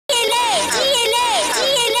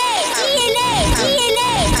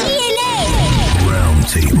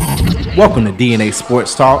Welcome to DNA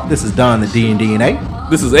Sports Talk. This is Don, the D and DNA.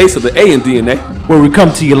 This is Ace of the A and DNA. Where we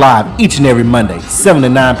come to you live each and every Monday, 7 to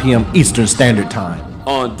 9 p.m. Eastern Standard Time.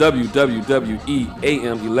 On WWWE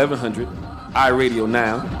AM 1100, iRadio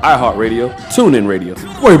Now, iHeartRadio, TuneIn Radio.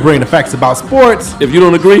 Where we bring the facts about sports. If you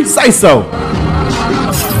don't agree, say so. Tell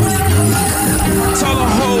the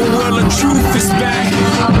whole world the truth is back.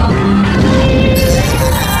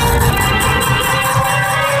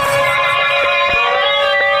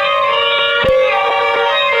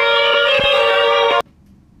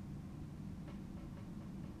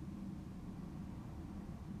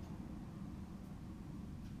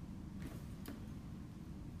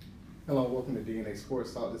 Hello, welcome to DNA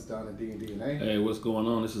Sports Talk. This is Don, the D and DNA. Hey, what's going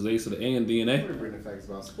on? This is Ace of the A and DNA. We're bringing the facts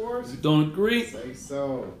about sports. If you don't agree, say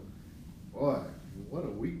so. Boy, what a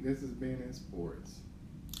week this has been in sports.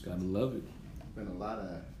 Gotta love it. Been a lot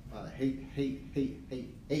of hate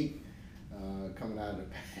coming out of the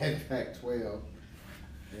Pac-12,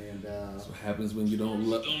 and that's what happens when you don't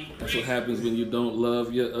love. That's what happens when you don't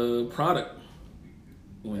love your product.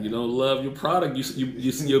 When you don't love your product,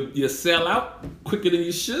 you sell out quicker than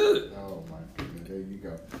you should. Oh my goodness, there you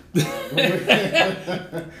go.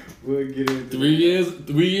 We'll get into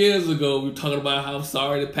 3 years ago, we were talking about how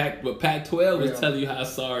sorry the Pac-12 was telling you how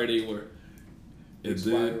sorry they were. That's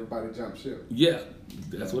why everybody jumped ship. Yeah,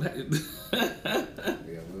 that's what happened.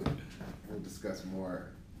 Yeah, we'll discuss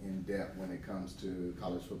more in depth when it comes to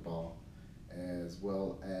college football, as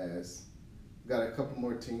well as we've got a couple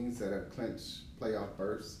more teams that have clinched playoff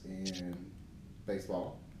berths in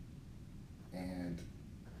baseball, and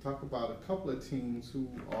talk about a couple of teams who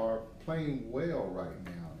are playing well right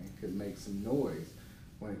now and could make some noise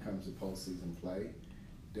when it comes to postseason play.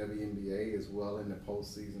 WNBA is well in the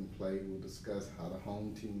postseason play. We'll discuss how the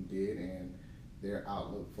home team did and their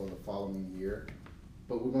outlook for the following year.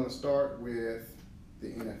 But we're going to start with the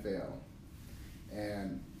NFL.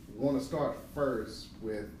 And we want to start first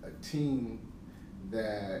with a team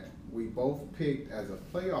that we both picked as a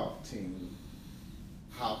playoff team.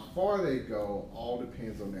 How far they go all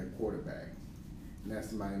depends on their quarterback. And that's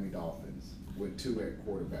the Miami Dolphins with two at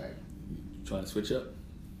quarterback. Trying to switch up?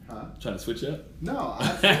 Huh? Trying to switch up? No,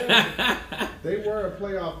 I said they were a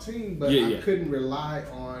playoff team, but I couldn't rely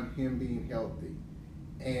on him being healthy.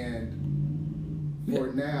 And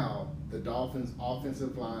for now, the Dolphins'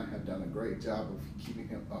 offensive line have done a great job of keeping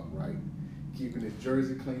him upright, keeping his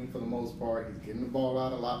jersey clean for the most part. He's getting the ball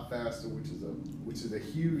out a lot faster, which is a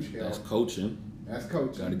huge help. That's coaching. That's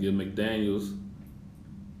coaching. Got to give McDaniels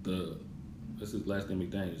that's his last name,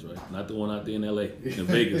 McDaniels, right? Not the one out there in LA, in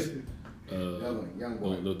Vegas. Young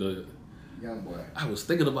boy. Young boy. I was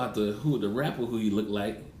thinking about the rapper who he looked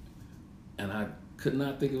like, and I could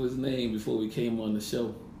not think of his name before we came on the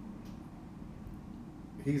show.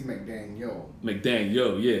 He's McDaniel.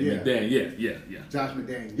 McDaniel, yeah. Josh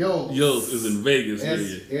McDaniels. Yos is in Vegas. S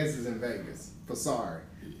is in Vegas. For sorry.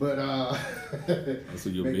 But that's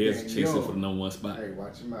what your Bears chasing for the number one spot. Hey,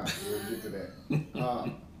 watch him out. We'll get to that.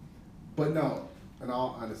 But no, in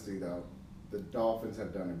all honesty though, the Dolphins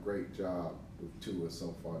have done a great job with Tua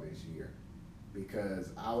so far this year.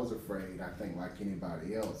 Because I was afraid, I think like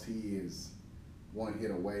anybody else, he is one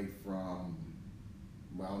hit away from,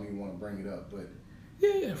 well, I don't even want to bring it up, but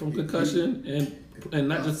from concussion and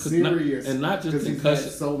not just serious, and not just concussion.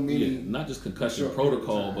 So many, not just concussion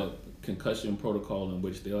protocol, but concussion protocol in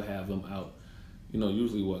which they'll have him out. You know,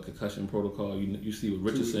 usually what concussion protocol you see with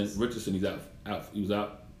Richardson. Richardson, he's out. He was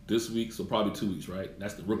out this week, so probably 2 weeks, right?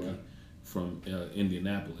 That's the rookie from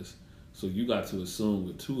Indianapolis. So you got to assume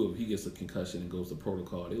with Tua, if he gets a concussion and goes to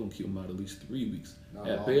protocol, they're gonna keep him out at least 3 weeks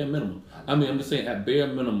at bare minimum. I mean, I'm just saying at bare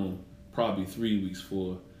minimum, probably 3 weeks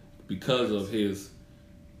because of his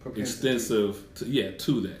extensive to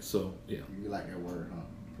that. So you like that word, huh?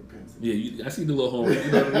 Propensity. Yeah, I see the little homework.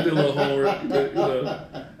 You did a little homework.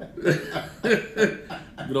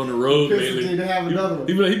 Been on the road lately. To have another one.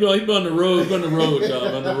 He been on the road. Been on the road,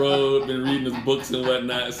 y'all. On the road. Been reading his books and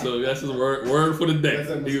whatnot. So that's his word for the day. That's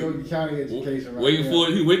a Muskogee County education, right? Waiting for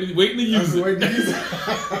it. He waiting to use it. Waiting to use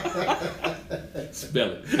it.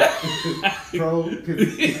 Spell it.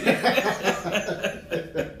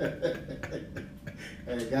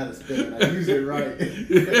 I gotta spell it. I use it right.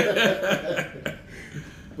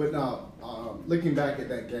 But no, looking back at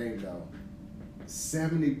that game though,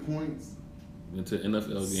 70 points. Went to an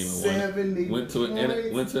NFL game and went to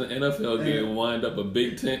an NFL game and wind up a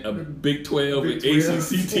Big 10, a Big 12, and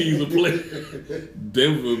ACC teams will play.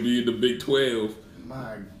 Denver will be in the Big 12.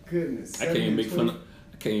 My goodness, I can't even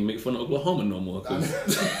make fun of Oklahoma no more because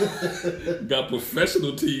got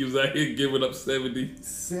professional teams out here giving up 70.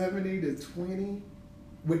 70 to 20.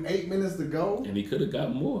 with 8 minutes to go. And he could have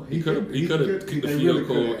got more. He could could have kicked the they field really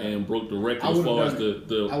goal coulda. and broke the record I as would've far as done it.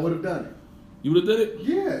 the. I would have done it. You would have did it?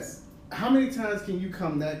 Yes. How many times can you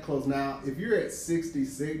come that close? Now, if you're at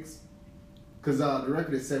 66, because the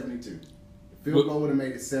record is 72. The field goal would have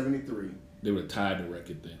made it 73. They would have tied the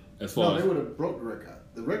record then. As No, far they as would have broke the record.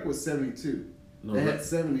 The record was 72. No, they right. had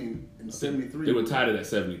 70 and 73. they would have tied it at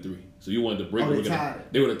 73. So you wanted to break the they record. tied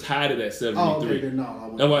it. They would have tied it at 73. Oh, okay, then no. I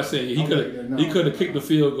wouldn't. That's why I'm saying he could have kicked the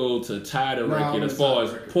field goal to tie the No, I record would've as far tied as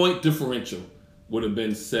the record. point differential would have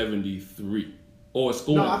been 73. Or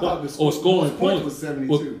scoring No, I thought the or scoring points points was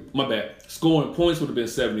 72. well, my bad. Scoring points would have been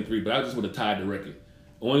 73, but I just would have tied the record.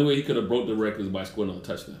 The only way he could have broke the record is by scoring another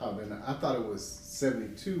touchdown. Oh, then I thought it was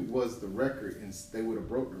 72 was the record, and they would have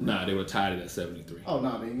broke the record. Nah, they would have tied it at 73. Oh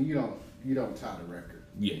no, then you don't tie the record.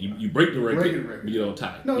 Yeah, you break the record, break the record. but you don't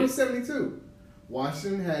tie it. No, Yeah. it was 72.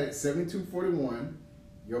 Washington had it 72-41.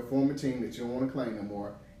 Your former team that you don't want to claim no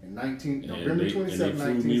more. In November 27, they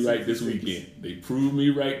proved me right this 1966. weekend. They proved me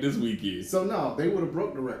right this weekend. So no, they would have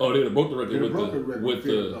broke the record. Oh, they would have broke the record They'd with have broke the record with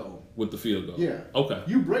field goal. with the field goal. Yeah. Okay.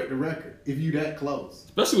 You break the record if you that close.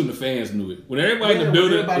 Especially when the fans knew it. When everybody in Yeah, the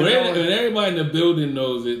building, when everybody in the building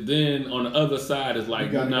knows it, then on the other side is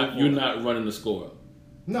like you're not running the score up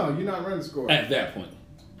No, you're not running the score. at that point.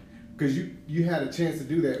 Because you had a chance to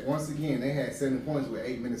do that. Once again, they had 7 points with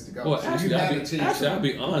 8 minutes to go. Well, so actually, you had a chance. I'll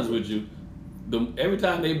be honest with you. Every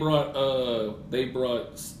time they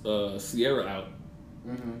brought Sierra out,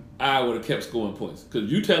 I would have kept scoring points. Because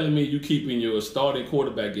you telling me you keeping your starting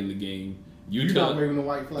quarterback in the game, You're not waving the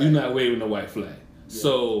white flag. You're not waving the white flag. Yeah.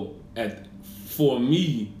 So for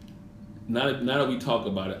me, now that we talk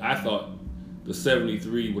about it, I thought the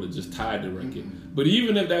 73 would have just tied the record. But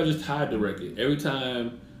even if that just tied the record, every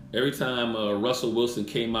time Russell Wilson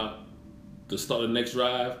came out to start the next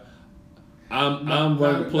drive, I'm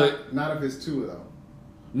running the play. Not if it's Tua though.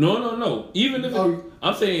 No. Even if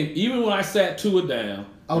I'm saying, even when I sat Tua down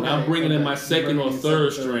and I'm bringing in my second or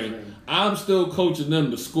third string, I'm still coaching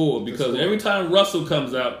them to score because every time Russell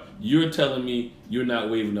comes out, you're telling me you're not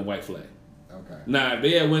waving the white flag. Okay. Now if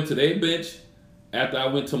they had went to their bench after I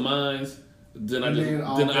went to mine, then I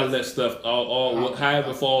let stuff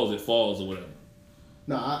however falls or whatever.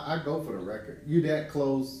 No, I go for the record. You that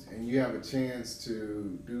close and you have a chance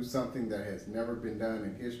to do something that has never been done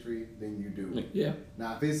in history, then you do it. Yeah.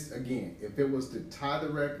 Now, if it was to tie the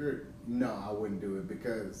record, no, I wouldn't do it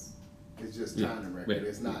because it's just tying the record.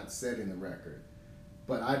 It's not setting the record.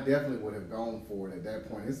 But I definitely would have gone for it at that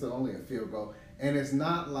point. It's only a field goal. And it's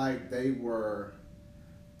not like they were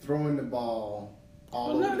throwing the ball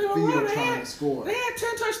all over the field trying to score. They had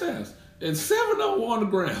 10 touchdowns. And 7 of them were on the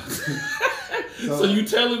ground. So you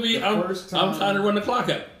telling me I'm trying to run the clock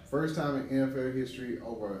out? First time in NFL history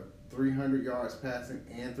over 300 yards passing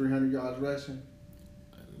and 300 yards rushing.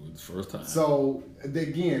 It was the first time. So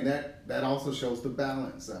again, that also shows the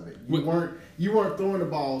balance of it. You weren't throwing the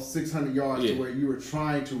ball 600 yards to where you were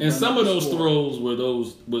trying to. And some of those throws were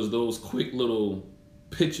those quick little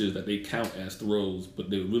pitches that they count as throws, but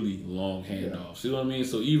they're really long handoffs. You know what I mean?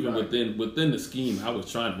 So even within the scheme, I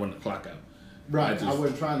was trying to run the clock out. Right. I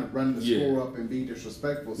wasn't trying to run the score up and be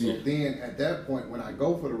disrespectful. So then at that point, when I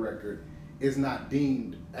go for the record, it's not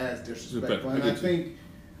deemed as disrespectful. And I think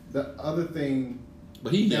the other thing.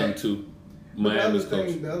 But he's young too. Miami's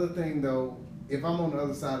coach. The other thing though, if I'm on the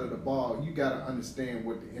other side of the ball, you got to understand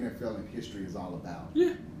what the NFL and history is all about.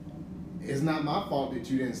 Yeah. It's not my fault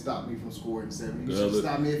that you didn't stop me from scoring 70. You should have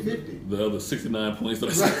stopped me at 50. The other 69 points that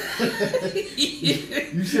I scored.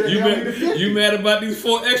 You should have held me to 50. You mad about these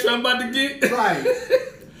 4 extra I'm about to get? Right.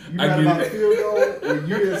 You mad about the field goal or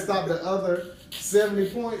you didn't stop the other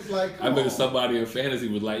 70 points? Like, I bet somebody in fantasy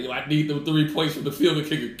was like, yo, I need them 3 points from the field goal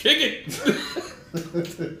kicker. Kick it!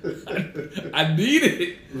 I needed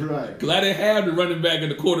it. Right. Because I didn't have the running back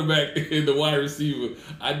and the quarterback and the wide receiver.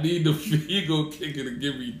 I need the field goal kicker to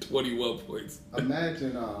give me 21 points.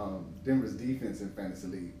 Imagine Denver's defense in fantasy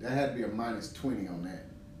league. That had to be a minus 20 on that.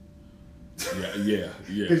 Yeah.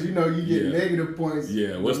 Because you get negative points.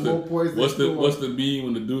 Yeah. What's the meme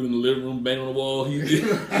when the dude in the living room banging on the wall? He did.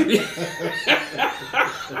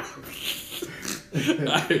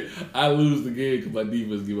 I lose the game because my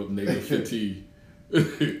defense give up negative 15.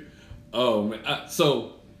 Oh man!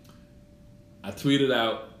 So I tweeted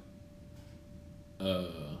out.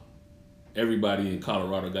 Everybody in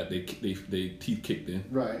Colorado got their teeth kicked in.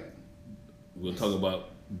 Right. We'll talk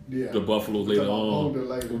about the Buffaloes later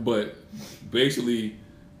on. But basically,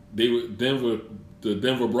 the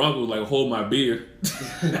Denver Broncos like hold my beer,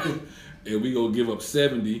 and we gonna give up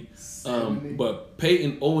 70. But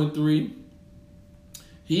Peyton 0-3.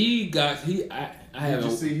 Did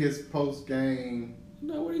you see his post game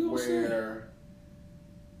No, what are you gonna say? where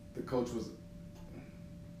the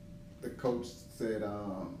coach said,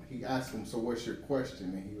 he asked him, so what's your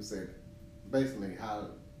question? And he was said, basically, how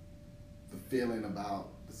the feeling about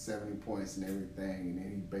the 70 points and everything. And then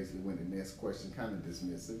he basically went to the next question, kind of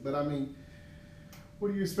dismissive. But I mean, what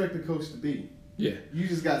do you expect the coach to be? Yeah. You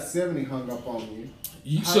just got 70 hung up on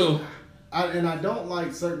you. And I don't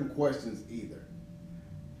like certain questions either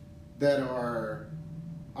that are,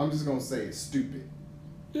 I'm just going to say it's stupid.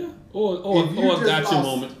 Yeah. Or a gotcha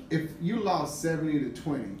moment. If you lost 70 to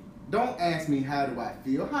 20, don't ask me how do I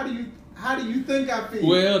feel. How do you think I feel?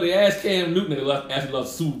 Well, they asked Cam Newton after he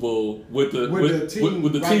lost the Super Bowl with the team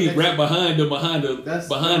right behind him, behind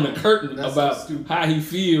the curtain about how he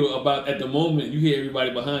feel about at the moment. You hear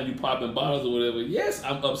everybody behind you popping bottles or whatever. Yes,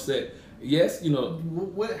 I'm upset. Yes,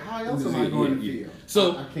 How else am I going to feel?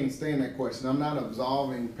 So I can't stand that question. I'm not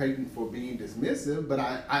absolving Peyton for being dismissive, but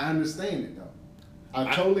I understand it though.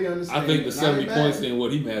 I totally understand. I think the 70 points ain't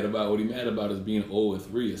what he mad about. What he mad about is being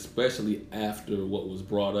 0-3, especially after what was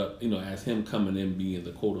brought up, as him coming in being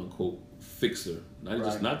the quote unquote fixer.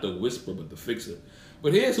 Not the whisperer, but the fixer.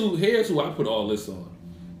 But here's who I put all this on.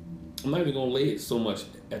 I'm not even gonna lay it so much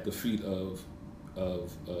at the feet of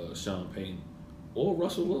Sean Payton or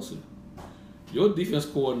Russell Wilson. Your defense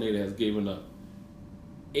coordinator has given up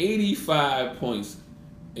 85 points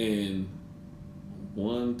in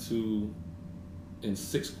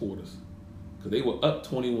 6 quarters, because they were up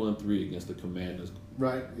 21-3 against the Commanders.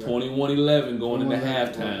 Right. Yeah. 21-11 going into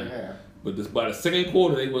halftime. But by the second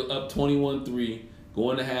quarter, they were up 21-3,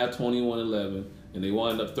 going to half 21-11, and they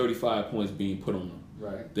wound up 35 points being put on them.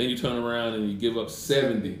 Right. Then you turn around and you give up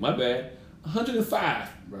 70. My bad. 105.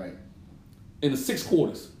 Right. In the 6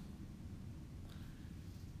 quarters.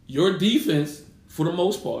 Your defense, for the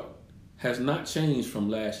most part, has not changed from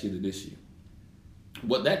last year to this year.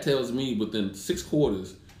 What that tells me, within 6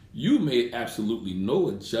 quarters, you made absolutely no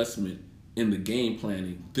adjustment in the game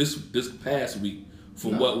planning this past week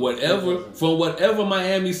from whatever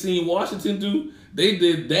Miami seen Washington do. They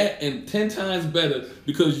did that and 10 times better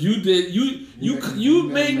because you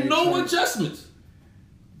made no adjustments.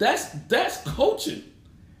 That's coaching.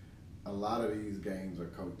 A lot of these games are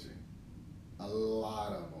coaching. A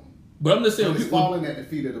lot of them. But I'm just saying, it's falling at the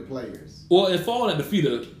feet of the players. Well, it's falling at the feet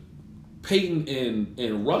of Peyton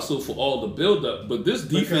and Russell for all the build-up, but this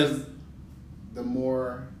defense... Because the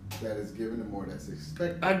more that is given, the more that's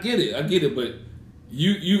expected. I get it, but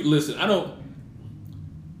you listen, I don't...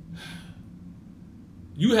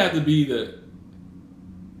 You have to be the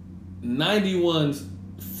 91's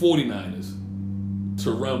 49ers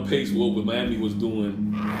to run pace with what Miami was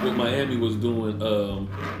doing.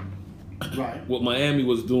 Right. What Miami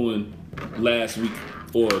was doing last week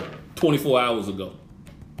or 24 hours ago.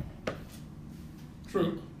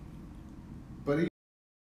 True. But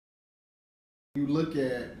you look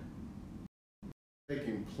at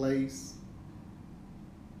taking place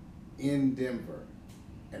in Denver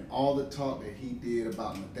and all the talk that he did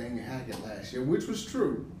about Nathaniel Hackett last year, which was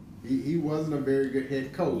true. He wasn't a very good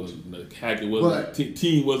head coach. Hackett wasn't.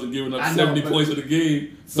 Team wasn't giving up 70 points in the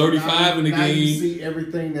game, 35 in the now game. You see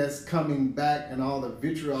everything that's coming back and all the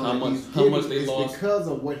vitriol how much they lost because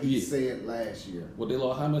of what he said last year. Well, they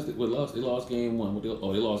lost. How much they lost? They lost game one. They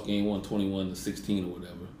lost game one, 21-16 or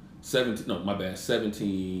whatever. 17. No, my bad.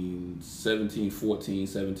 17, 14,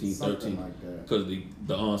 17, Something 13. Like that. Because the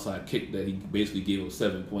onside kick that he basically gave up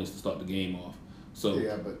 7 points to start the game off. So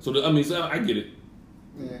I get it.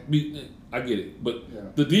 Yeah. I get it,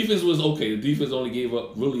 but the defense was okay. The defense only gave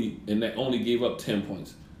up 10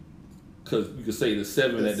 points, because you could say the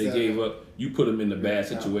 7 that they gave up, you put them in the bad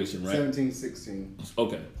situation, right? 17-16.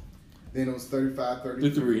 Okay. Then it was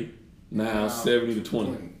 35-33. Now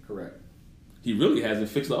 70-20. Correct. He really hasn't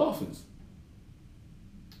fixed the offense.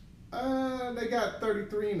 They got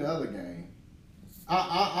 33 in the other game.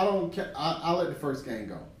 I don't care. I'll let the first game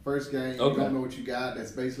go. First game, you don't know what you got.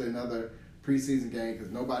 That's basically another preseason game because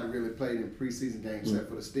nobody really played in preseason games except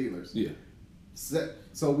for the Steelers. Yeah.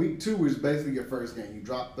 So week 2 was basically your first game. You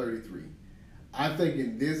dropped 33. I think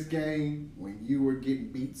in this game, when you were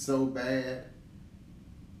getting beat so bad,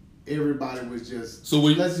 everybody was just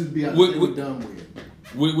let's just be honest, we're done with it.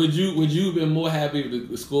 Would you have been more happy if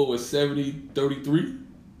the score was 70-33?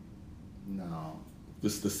 No. The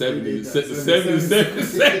 70 70.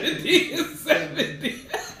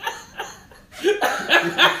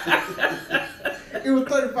 It was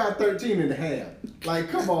 35-13 and a half. Like,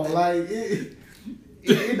 come on, like it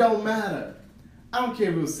don't matter. I don't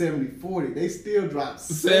care if it was 70-40. They still dropped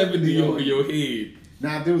 70 over your head.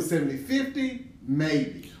 Now, if it was 70-50,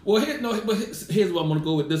 maybe. Well, here's where I'm gonna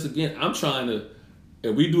go with this again. I'm trying to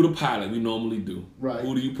if we do the pilot, we normally do. Right.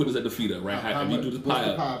 Who do you put us at the feet of, right? How If we much, do the what's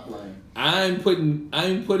pilot, the pie plane? I'm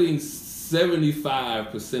putting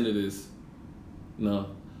 75% of this. No,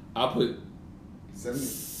 I put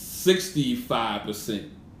 65%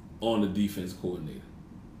 on the defense coordinator.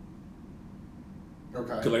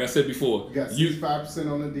 Okay. Because like I said before, You got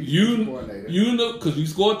 65% on the defense coordinator. You know, because you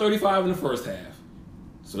scored 35 in the first half.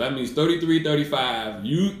 So that means 33-35.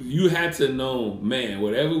 You had to know, man,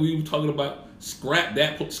 whatever we were talking about, scrap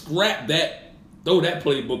that, throw that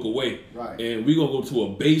playbook away. Right. And we're going to go to a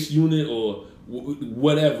base unit or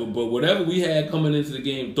whatever. But whatever we had coming into the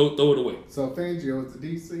game, throw it away. So Fangio is the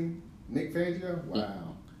DC? Nick Fangio?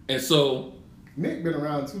 Wow. And so... Nick been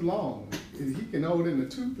around too long. He can hold in the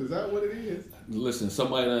tooth. Is that what it is? Listen,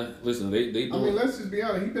 they I mean, let's just be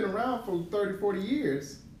honest. He's been around for 30, 40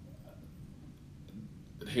 years.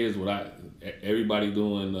 Here's what everybody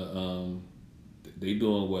doing they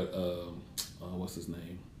doing what what's his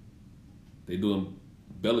name? They doing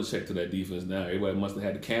Belichick to that defense now. Everybody must have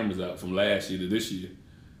had the cameras out from last year to this year.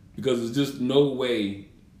 Because there's just no way.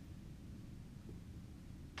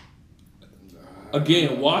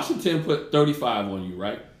 Again, Washington put 35 on you,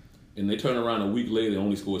 right? And they turn around a week later and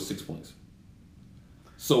only scored 6 points.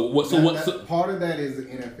 So what? Part of that is the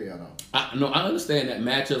NFL, though. I understand that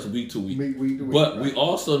matchups week to week. Week to week, but right. we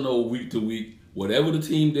also know week to week, whatever the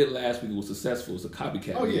team did last week was successful. It's a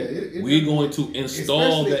copycat. Oh yeah, we're going to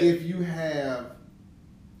install especially that. if you have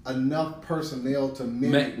enough personnel to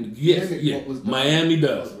mimic what was done. Miami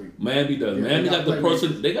does. Miami does. Yeah, Miami got the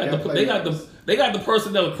person. They got the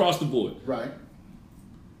personnel across the board. Right.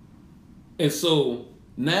 And so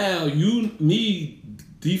now you need,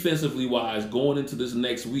 defensively wise, going into this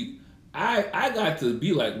next week, I got to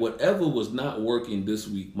be like, whatever was not working this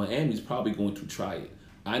week, Miami's probably going to try it.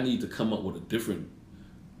 I need to come up with a different,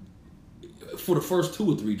 for the first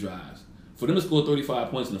 2 or 3 drives. For them to score 35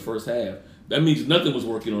 points in the first half, that means nothing was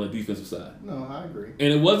working on the defensive side. No, I agree.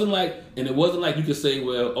 And it wasn't like you could say,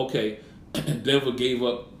 well, okay, Denver gave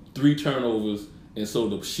up 3 turnovers, and so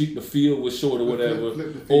the field was short or whatever,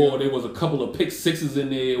 or there was a couple of pick sixes in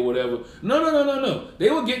there or whatever. No. They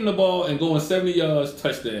were getting the ball and going 70 yards,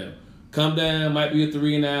 touchdown. Come down, might be a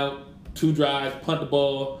 3 and out, 2 drives, punt the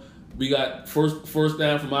ball. We got first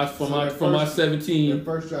down from my 17. The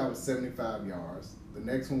first drive was 75 yards. The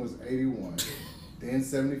next one was 81. Then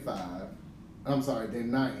 75. I'm sorry,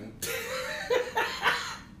 then 90.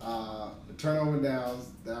 The turnover downs,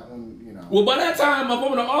 that one, you know. Well, by that time, I'm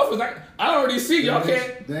in the office. I already see y'all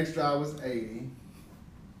can't. The next drive was 80.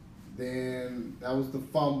 Then that was the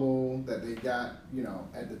fumble that they got, you know,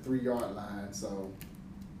 at the 3-yard line. So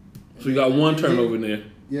you got 1 turnover in there.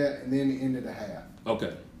 Yeah, and then the end of the half.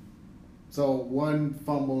 Okay. So 1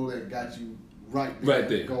 fumble that got you right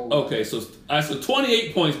there. Okay, so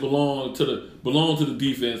 28 points belong to the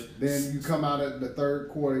defense. Then you come out at the third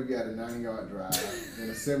quarter, you got a 90-yard drive, then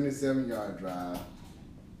a 77-yard drive.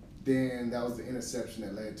 Then that was the interception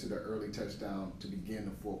that led to the early touchdown to begin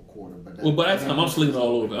the fourth quarter. But So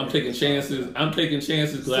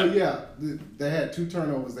yeah, they had 2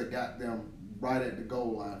 turnovers that got them right at the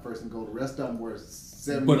goal line, first and goal. The rest of them were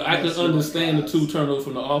 70. But I can understand the 2 turnovers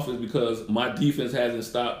from the offense because my defense hasn't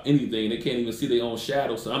stopped anything. They can't even see their own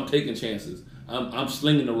shadow. So I'm taking chances. I'm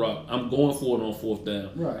slinging the rock. I'm going for it on 4th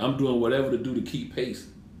down. Right. I'm doing whatever to do to keep pace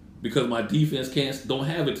because my defense don't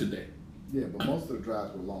have it today. Yeah, but most of the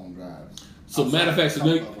drives were long drives. So matter of fact,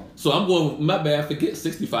 so I'm going. My bad. Forget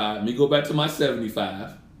 65. Let me go back to my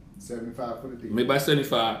 75. 75 for the defense. Maybe by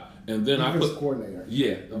 75, and then defense I put coordinator.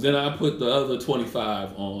 Yeah, then I put the other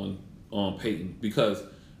 25 on Peyton because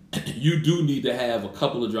you do need to have a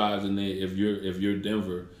couple of drives in there if you're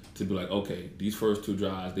Denver to be like, okay, these first 2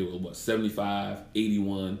 drives they were 75,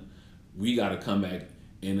 81. We got to come back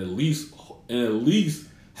and at least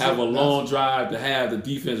have a long drive to have the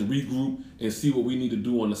defense regroup and see what we need to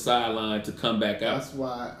do on the sideline to come back out. That's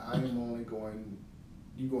why I am only going.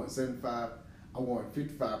 You going 75? I'm going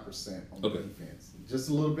 55% on the defense. Just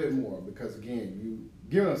a little bit more because again, you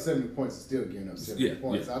giving up 70 points is still giving up 70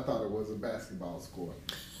 points. Yeah. I thought it was a basketball score.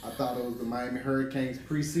 I thought it was the Miami Hurricanes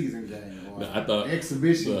preseason game or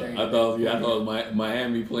exhibition game. I thought it was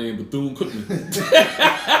Miami playing Bethune-Cookman.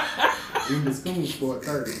 Even School scored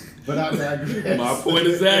 30. But I digress. My point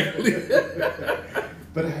exactly.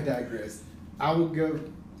 But I digress. I will give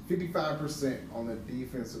 55% on the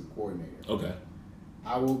defensive coordinator. Okay.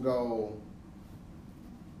 I will go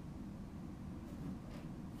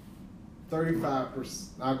 35%.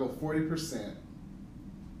 I'll go 40%.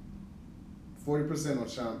 40% on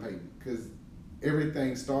Sean Payton because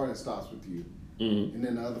everything stops with you. Mm-hmm. And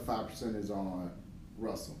then the other 5% is on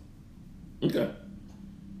Russell. Okay.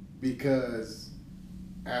 Because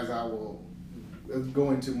as I will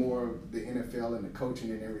go into more of the NFL and the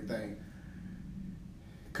coaching and everything,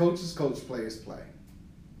 coaches coach, players play.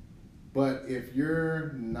 But if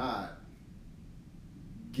you're not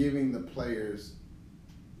giving the players,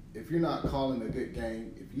 if you're not calling a good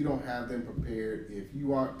game, if you don't have them prepared, if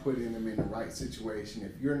you aren't putting them in the right situation,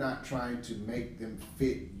 if you're not trying to make them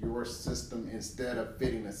fit your system instead of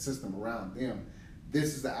fitting a system around them,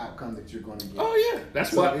 this is the outcome that you're going to get. Oh yeah,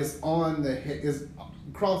 that's so why it's on the it's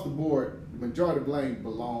across the board. The majority of blame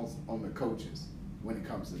belongs on the coaches when it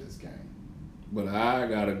comes to this game. But I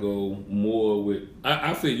gotta go more with.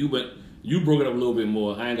 I feel you broke it up a little bit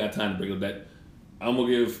more. I ain't got time to break up that. I'm gonna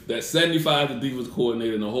give that 75 to defense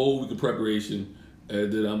coordinator and a whole week of preparation,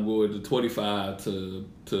 and then I'm going to 25 to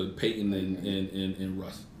Peyton and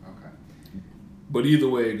Russ. Okay. But either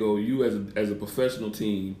way it go, you as a professional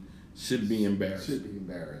team should be embarrassed. Should be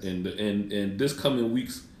embarrassed. And this coming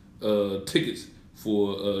week's tickets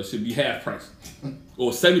for should be half price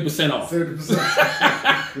or 70% off. 70%.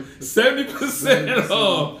 70%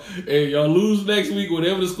 off. And y'all lose next week,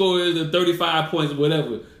 whatever the score is, at 35 points,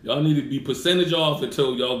 whatever. Y'all need to be percentage off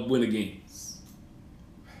until y'all win a game.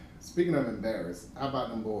 Speaking of embarrassed, how about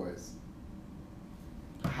them boys?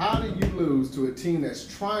 How do you lose to a team that's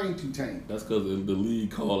trying to tank? That's because the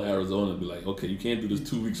league called Arizona and be like, okay, you can't do this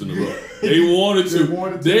 2 weeks in a row. They wanted to.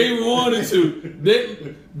 They wanted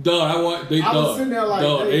to. I was sitting there like,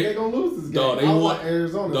 they're going to lose this game. I want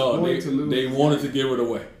Arizona's going to lose. They wanted to give it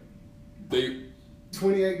away.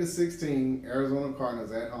 28-16, Arizona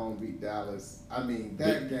Cardinals at home beat Dallas. I mean,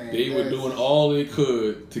 that game. They were doing all they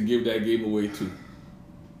could to give that game away too.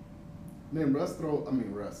 Then Dak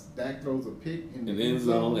throws a pick in the end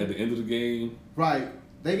zone at the end of the game. Right.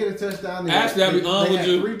 They get a touchdown. Actually, I'll be honest with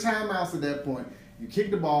you. 3 timeouts at that point. You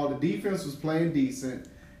kick the ball. The defense was playing decent.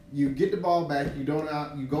 You get the ball back. You go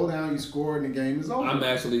down. You score, and the game is over. I'm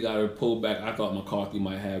actually got to pull back. I thought McCarthy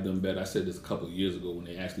might have them better. I said this a couple of years ago when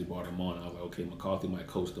they actually brought him on. I was like, okay, McCarthy might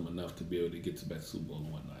coach them enough to be able to get to that Super Bowl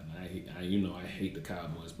and whatnot. And I hate the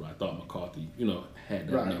Cowboys, but I thought McCarthy, had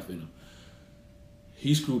that enough in him.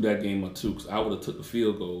 He screwed that game up too, because I would have took the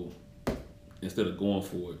field goal instead of going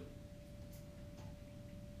for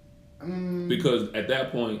it. Because at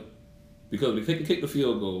that point, because if they can kick the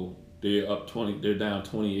field goal, they're up 20. They're down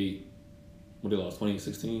 28. What they lost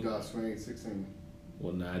 28-16. Lost 28-16.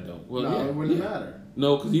 Well, no, I don't. Well, no, it wouldn't matter.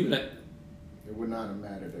 No, because even that. It would not have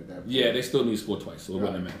mattered at that point. Yeah, they still need to score twice, so it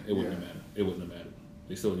wouldn't have mattered. It wouldn't have mattered. It wouldn't have mattered.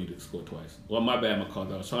 They still need to score twice. Well, my bad,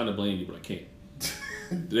 McCarthy. I was trying to blame you, but I can't.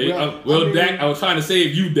 Dak. I was trying to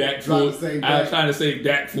save you, Dak. I was trying to save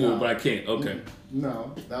Dak for it, but I can't. Okay.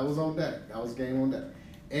 No, that was on Dak. That was game on Dak.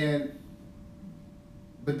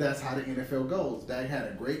 But that's how the NFL goes. Dak had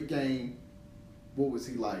a great game. What was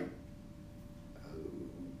he like?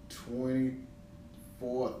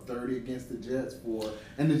 24-30 against the Jets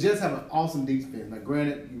and the Jets have an awesome defense. Now,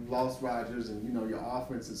 granted, you lost Rodgers and your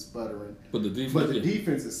offense is sputtering. But the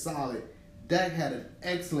defense is solid. Dak had an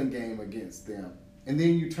excellent game against them. And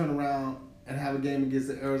then you turn around and have a game against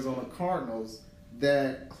the Arizona Cardinals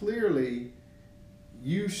that clearly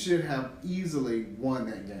you should have easily won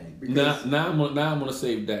that game. Now I'm gonna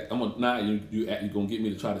save Dak. you're gonna get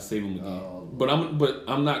me to try to save him again. But I'm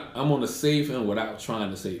gonna save him without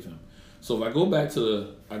trying to save him. So if I go back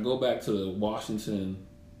to the Washington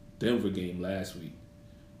Denver game last week,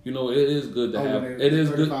 it is good to have it is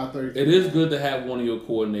good to have one of your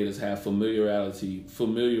coordinators have familiarity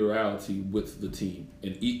with the team.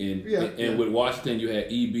 And with Washington you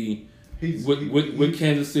had EB with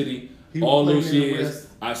Kansas City all those years.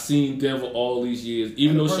 I've seen Denver all these years.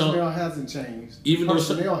 Even though personnel hasn't changed. Even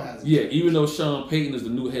though Sean Payton is the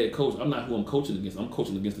new head coach, I'm not who I'm coaching against. I'm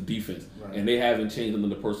coaching against the defense. Right. And they haven't changed them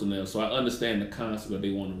in the personnel. So I understand the concept that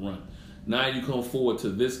they want to run. Now you come forward to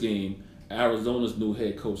this game, Arizona's new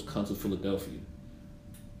head coach comes to Philadelphia.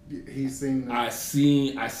 He's seen them. I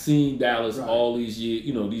seen Dallas all these years,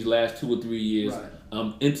 these last 2 or 3 years. Right.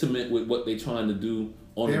 I'm intimate with what they're trying to do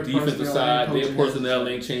on the defensive side. Their personnel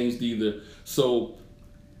ain't changed either. So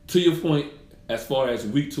to your point, as far as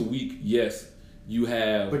week to week, yes, you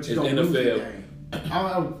have but you don't lose the game.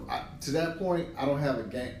 To that point, I don't have a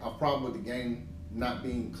problem with the game not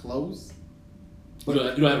being close. You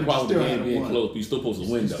don't have a problem with the game being close, but you're still supposed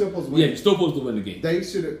to win, though. Yeah, you're still supposed to win the game. They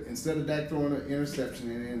should have, instead of Dak throwing an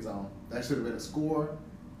interception in the end zone, that should have been a score.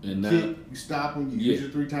 And now, kick, you stop them, you use your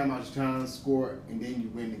 3 timeouts, you turn on the score, and then you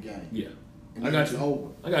win the game. Yeah. And then it's over.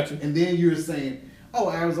 I got you. And then you're saying,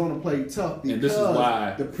 Arizona played tough because and this is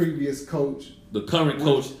why the previous coach, the current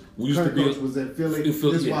coach, was at Philly. This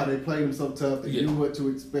is why they played him so tough. They knew what to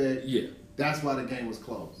expect. Yeah. That's why the game was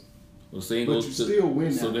close. Well, same But goes you to, still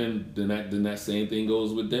win so now. then that same thing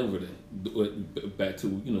goes with Denver. Then back to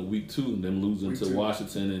week 2 and them losing Week to 2.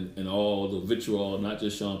 Washington and all the vitriol, not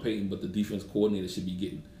just Sean Payton, but the defense coordinator should be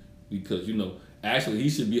getting, because actually he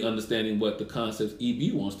should be understanding what the concepts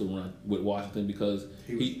EB wants to run with Washington, because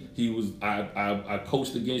he was I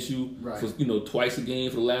coached against you Right. for twice a game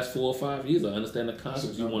for the last 4 or 5 years. I understand the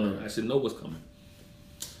concepts you want to. I should know what's coming.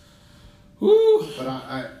 Woo. But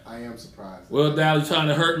I am surprised. Well, Dal, you're trying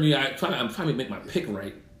to hurt me. I'm trying to make my pick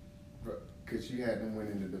right. Because you had them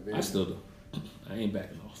winning the division. I still do. I ain't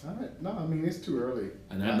backing off. All right. No, I mean, it's too early.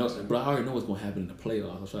 And I know, but I already know what's going to happen in the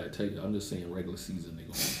playoffs. I'm trying to tell you. I'm just saying regular season,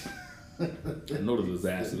 nigga. I know the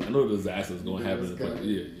disaster. I know the disaster is going to happen in the playoffs.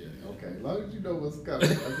 Yeah. Okay. As long as you know what's coming,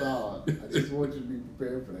 that's all. I just want you to be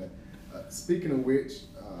prepared for that. Speaking of which,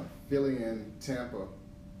 Philly and Tampa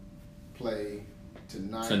play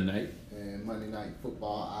tonight. And Monday Night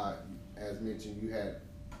Football, as mentioned, you had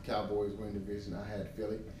Cowboys win division. I had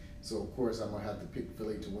Philly. So, of course, I'm going to have to pick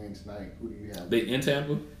Philly to win tonight. Who do you have? They in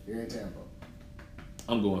Tampa? They're in Tampa.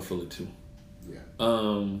 I'm going Philly, too. Yeah.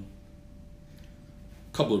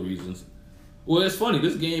 Couple of reasons. Well, it's funny.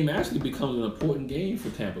 This game actually becomes an important game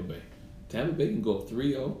for Tampa Bay. Tampa Bay can go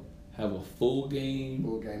 3-0, have a full game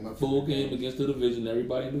against the division,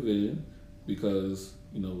 everybody in the division, because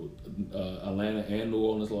Atlanta and New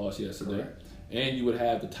Orleans lost yesterday. Correct. And you would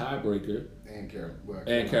have the tiebreaker. And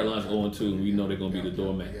Carolina's 0-2, and we know they're going to be the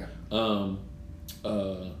doormat. Yeah.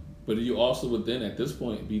 But you also would then, at this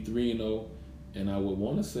point, be 3-0, and I would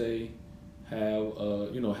want to say have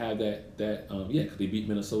that because they beat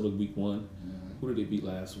Minnesota week 1. Mm-hmm. Who did they beat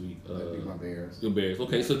last week? They beat my Bears. The Bears.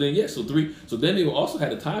 Okay, so then so then they will also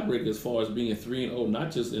had a tiebreaker as far as being 3-0,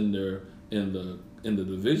 not just in the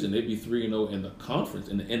division. They'd be 3-0 in the conference,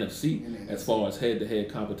 in the NFC, as far as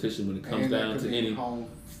head-to-head competition when it comes down to any home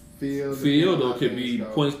field or could be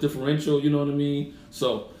points differential. You know what I mean?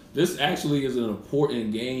 So this actually is an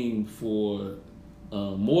important game for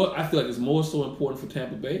more. I feel like it's more so important for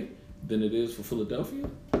Tampa Bay than it is for Philadelphia.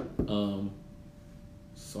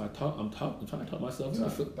 So I'm trying to talk myself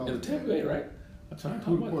into Tampa Bay, right? I'm trying to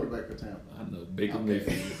talk Who's the quarterback for Tampa? I know Baker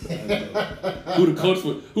Mayfield. I know. Who the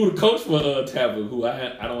coach for Tampa? Who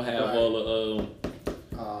I don't have right. all the.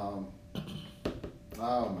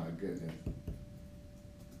 Oh my goodness.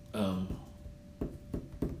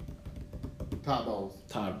 Todd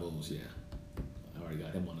Bowles, yeah. I already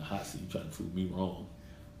got him on the hot seat. You trying to prove me wrong?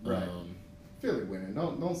 Right. Philly winning.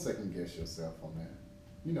 Don't second guess yourself on that.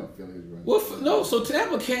 You know Philly's running. Well, no. So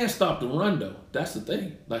Tampa can't stop the run though. That's the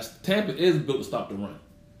thing. Like Tampa is built to stop the run.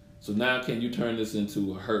 So now, can you turn this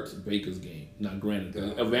into a Hurts-Baker's game? Now, granted,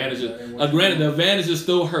 the advantage is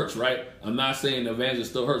still Hurts, right? I'm not saying the advantage is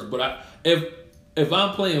still Hurts, but if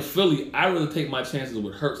I'm playing Philly, I rather take my chances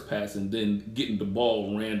with Hurts passing than getting the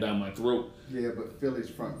ball ran down my throat. Yeah, but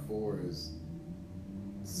Philly's front four is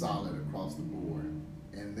solid across the board,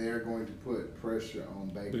 and they're going to put pressure on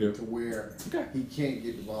Baker to where he can't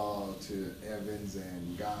get the ball to Evans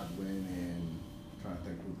and Godwin and. Trying to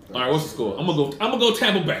think who. All right, what's the score? I'm gonna go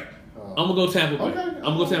Tampa Bay. I'm gonna go Tampa Bay. Okay, I'm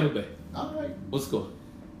gonna go Tampa Bay. All right. What's the score?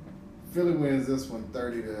 Philly wins this one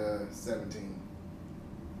 30-17.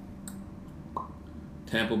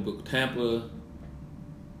 Tampa 24.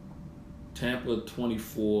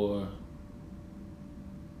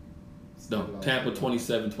 No, Tampa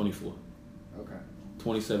 27-24. Okay.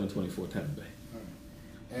 27-24 Tampa Bay.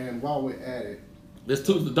 Right. And while we're at it, there's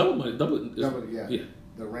two. The double money. Yeah.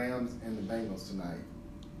 The Rams and the Bengals tonight.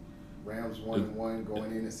 Rams 1-1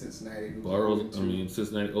 going into Cincinnati.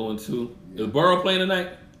 Cincinnati 0-2. Yeah. Is Burrow playing tonight?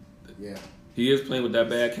 Yeah. He is playing with that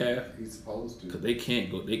bad calf. He's supposed to. Because they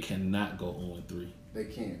cannot go 0-3. They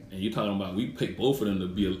can't. And you're talking about we picked both of them to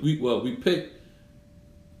be. We picked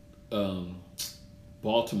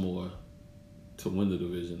Baltimore to win the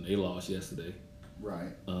division. They lost yesterday.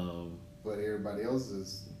 Right. But everybody else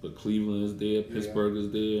is. But Cleveland is there. Pittsburgh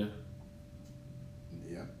is there.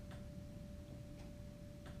 Yeah.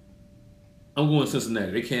 I'm going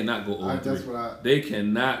Cincinnati. They cannot go 0-3. They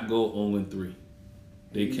cannot go 0-3.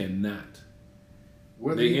 They cannot.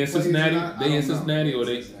 They in Cincinnati? They in Cincinnati or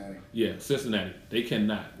they? Cincinnati. Yeah, Cincinnati. They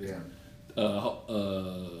cannot. Yeah. I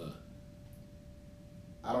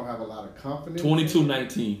don't have a lot of confidence.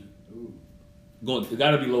 22-19. Ooh. It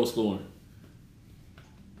got to be low scoring.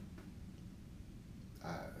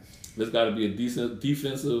 There's got to be a decent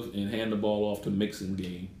defensive and hand the ball off to Mixon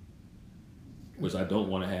game, which I don't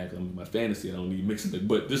want to have. My fantasy, I don't need Mixon.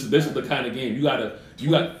 But this is the kind of game you got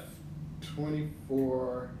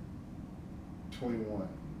 24-21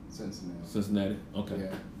 Cincinnati. Okay.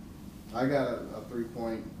 Yeah. I got a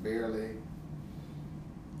 3-point barely.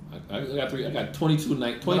 I got 3. I got 22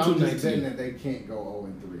 But I'm just betting 19. that they can't go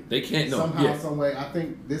 0-3. They can't. No. Somehow, Yeah. some way. I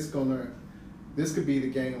think this could be the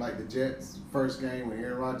game like the Jets' first game when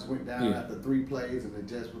Aaron Rodgers went down after 3 plays, and the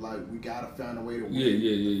Jets were like, "We gotta find a way to win."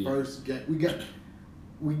 Yeah. First game, we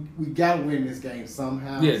gotta win this game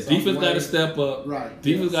somehow. Yeah, some defense way. got to step up. Right.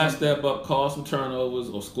 Defense got to some- step up, cause some turnovers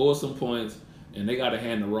or score some points, and they got to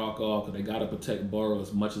hand the rock off because they got to protect Burrow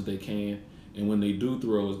as much as they can. And when they do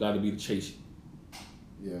throw, it's got to be to chase you.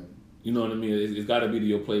 Yeah. You know what I mean? It's got to be to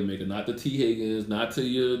your playmaker, not to T. Higgins, not to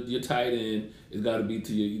your tight end. It's got to be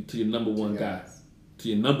to your number one guy. To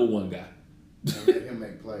your number one guy. And let him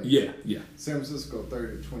make plays. Yeah. San Francisco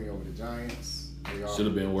 30-20 over the Giants. Should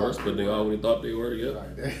have been worse, but they already thought they were. Yeah.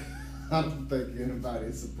 Right. I don't think anybody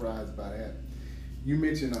is surprised by that. You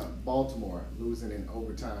mentioned Baltimore losing in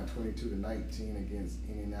overtime 22-19 against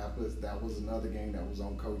Indianapolis. That was another game that was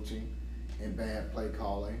on coaching and bad play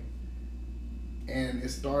calling. And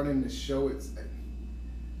it's starting to show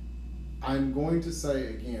I'm going to say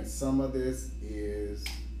again, some of this is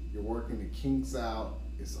you're working the kinks out.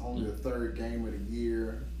 It's only the 3rd game of the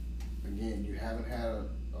year. Again, you haven't had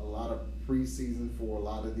a lot of preseason for a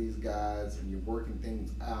lot of these guys, and you're working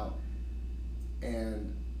things out.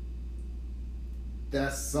 And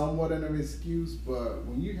that's somewhat of an excuse, but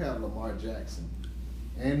when you have Lamar Jackson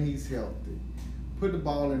and he's healthy, put the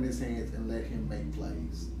ball in his hands and let him make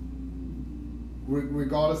plays.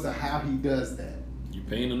 Regardless of how he does that. You're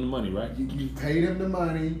paying him the money, right? You paid him the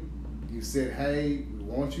money. You said, hey, we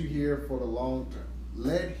want you here for the long term.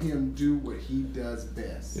 Let him do what he does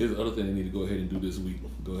best. Here's the other thing they need to go ahead and do this week.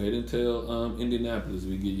 Go ahead and tell Indianapolis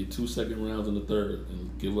we give you 2 second rounds in the 3rd and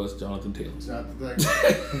give us Jonathan Taylor.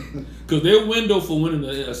 Because their window for winning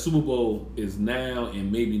a Super Bowl is now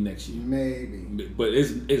and maybe next year. Maybe. But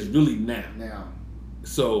it's really now. Now.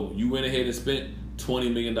 So you went ahead and spent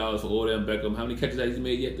 $20 million for Odell Beckham. How many catches has he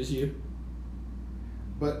made yet this year?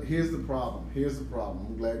 But here's the problem.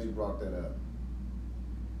 I'm glad you brought that up.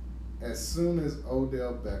 As soon as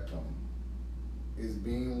Odell Beckham is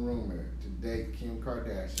being rumored to date Kim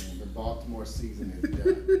Kardashian, the Baltimore season is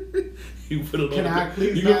done. Can I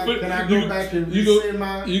go back and rescind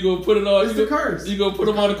my? You gonna put it on? It's the curse. You gonna put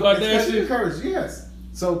them on the Kardashian? It's the curse. Yes.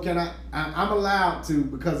 So can I'm allowed to,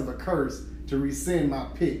 because of a curse, to rescind my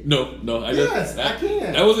pick. No. I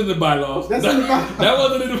can. That wasn't in the bylaws. That's in the bylaws. That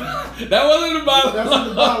wasn't in the bylaws. That's in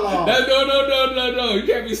the bylaws. No. You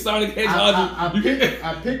can't be Sonic Hedgehog.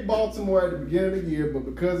 I picked Baltimore at the beginning of the year, but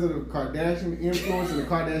because of the Kardashian influence and the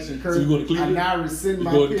Kardashian curse, so you going to Cleveland? I now rescind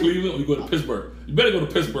my pick. You going pick. to Cleveland or you going to Pittsburgh? You better go to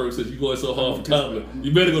Pittsburgh since you're going so hard for Tomlin.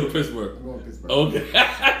 You better go to Pittsburgh. I'm going to Pittsburgh. Okay.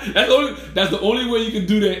 That's the only way you can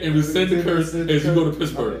do that and rescind the curse is you go to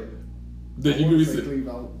Pittsburgh. Okay. Then you can rescind.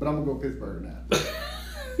 Cleveland, but I'm going to go Pittsburgh now.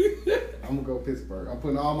 I'm gonna go Pittsburgh. I'm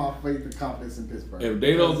putting all my faith and confidence in Pittsburgh. If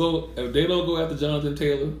they don't go after Jonathan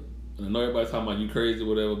Taylor, and I know everybody's talking about you crazy or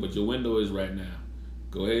whatever, but your window is right now.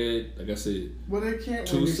 Go ahead, like I said. Well, they can't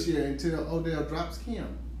win this year until Odell drops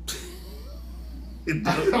Kim.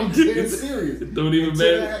 I'm dead serious. It don't even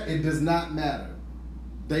matter. It does not matter.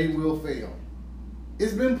 They will fail.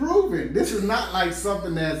 It's been proven. This is not like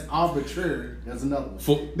something that's arbitrary. There's another one.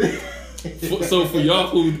 So for y'all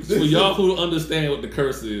who understand what the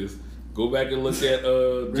curse is, go back and look at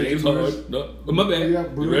James Harden. No, my bad. Yeah,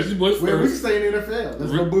 Reggie Bush first. We stay in the NFL.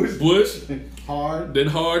 Let's go Bush. Bush. Hard. Then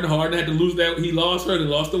Harden had to lose that. He lost her and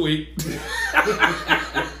lost the weight.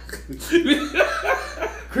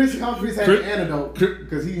 Chris Humphries had an antidote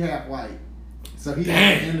because he half white, so he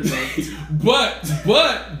had an antidote.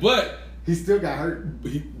 But he still got hurt.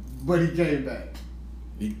 But he came back.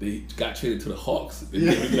 They got traded to the Hawks. And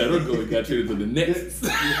then he let her go. He got traded to the Nets.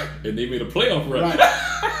 And they made a playoff run. Right.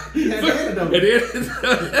 He had an antidote.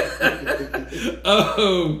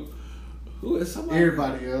 Who is somebody?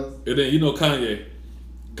 Everybody else. And then Kanye.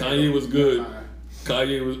 Kanye was good.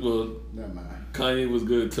 Never mind. Kanye was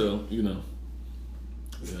good till, Yeah,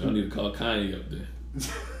 I need to call Kanye up there.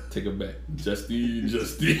 Take her back. Justine.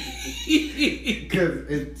 Because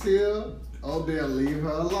until Odell leave her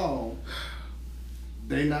alone,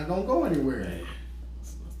 they not gonna go anywhere. Man,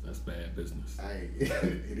 that's bad business. Hey,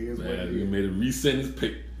 it is bad. what it You is. made a resend his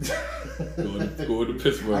pick. Going to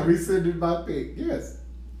Pittsburgh. I rescinded my pick. Yes.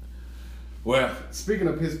 Well, speaking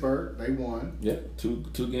of Pittsburgh, they won. Yeah, two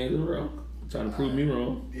games in a row. Trying to prove me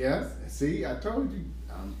wrong. Yes. See, I told you.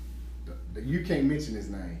 You can't mention his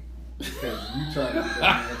name because you tried to get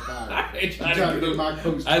that man fired. You tried to get my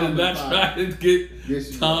coach. I did not try to get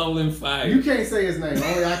Tomlin fired. You can't say his name.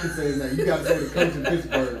 Only I can say his name. You got to say the coach in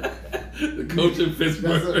Pittsburgh. The coach in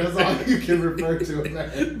Pittsburgh. That's all you can refer to him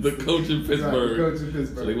as. The coach in Pittsburgh. Right, the coach in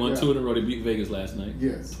Pittsburgh. So they won 2 in a row. They beat Vegas last night.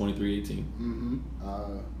 Yes. 23-18.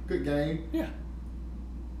 Mm-hmm. good game. Yeah.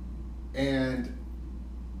 And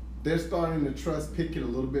they're starting to trust Pickett a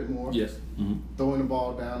little bit more. Yes. Mm-hmm. Throwing the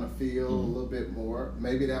ball down the field a little bit more.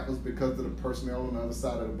 Maybe that was because of the personnel on the other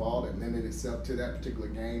side of the ball that lended itself to that particular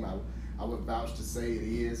game. I would vouch to say it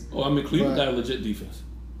is. Oh, I mean, Cleveland got a legit defense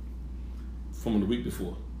from the week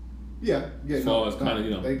before. Yeah. As far as kind of,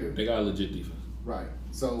 you know, they do. They got a legit defense. Right.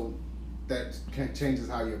 So that changes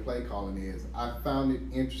how your play calling is. I found it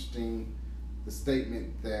interesting, the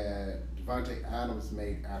statement that Devontae Adams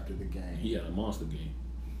made after the game. He had a monster game.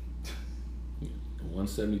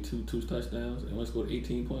 172, 2 touchdowns, and only scored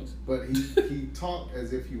 18 points. But he talked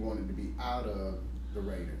as if he wanted to be out of the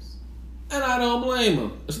Raiders. And I don't blame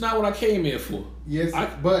him. It's not what I came here for. Yes,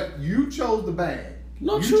 but you chose the bag.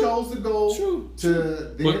 No, you true. chose to go True.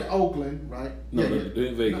 to Oakland, right? No, they're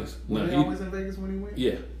in Vegas. No, were they always in Vegas when he went?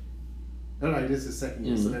 Yeah. All right, this is second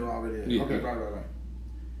year, so they were already in. Yeah. Okay, right.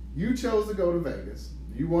 You chose to go to Vegas.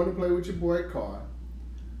 You wanted to play with your boy Carr.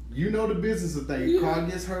 You know the business of things. Yeah. Carr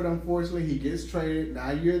gets hurt, unfortunately. He gets traded.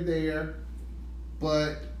 Now you're there.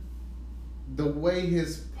 But the way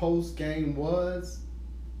his post game was,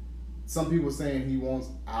 some people saying he wants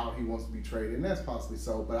out, he wants to be traded, and that's possibly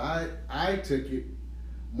so. But I took it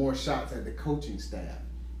more shots at the coaching staff.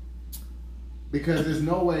 Because there's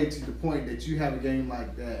no way to the point that you have a game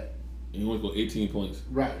like that. And he only scored 18 points.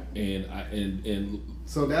 Right. And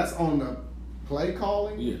so that's on the play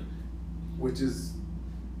calling. Yeah. Which is,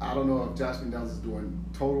 I don't know if Josh McDaniels is doing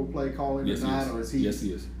total play calling or not, or is he? Yes,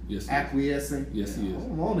 he is. Yes, he acquiescing. Yes, he is.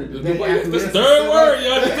 I'm on it. That's the third word,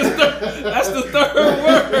 yo. That's the third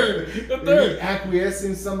word. The third.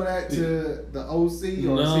 Acquiescing some of that to the OC,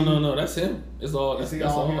 or no. That's him. It's all. That's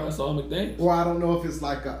all McDaniels. Or I don't know if it's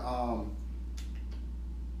like a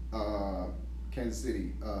Kansas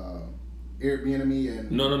City Eric Bieniemy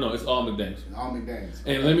and no. It's all McDaniels. All McDaniels.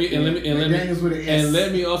 And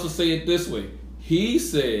let me also say it this way. He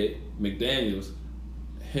said McDaniels.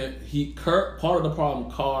 Part of the problem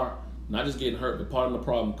Carr not just getting hurt, but part of the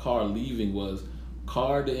problem Carr leaving was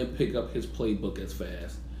Carr didn't pick up his playbook as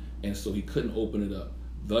fast, and so he couldn't open it up.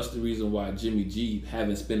 Thus, the reason why Jimmy G,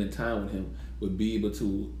 having spending time with him, would be able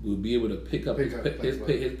to pick up his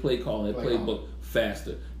play call and playbook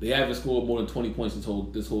faster. They haven't scored more than 20 points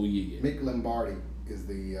this whole year yet. Mick Lombardi is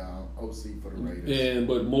the OC for the Raiders.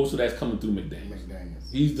 But most of that's coming through McDaniels.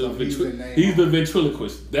 He's the he's the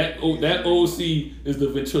ventriloquist. That OC is the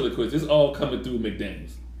ventriloquist. It's all coming through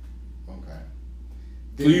McDaniels. Okay.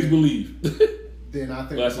 Please believe. Then I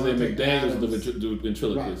think McDaniels is the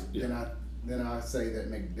ventriloquist. Right. Yeah. Then I say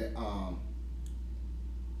that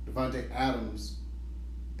Devontae Adams'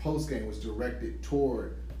 post game was directed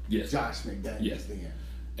toward Josh McDaniels. Yes. Then.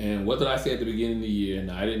 And what did I say at the beginning of the year?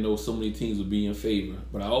 And I didn't know so many teams would be in favor,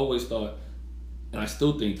 but I always thought, and I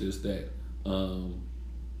still think this, that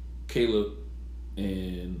Caleb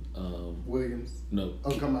and Williams. No.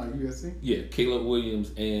 Oh, come on, USC. Yeah, Caleb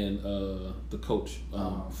Williams and the coach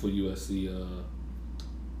for USC. I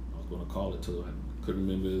was going to call it too. I couldn't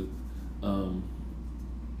remember.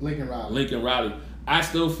 Lincoln Riley. I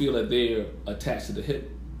still feel that they're attached to the hip.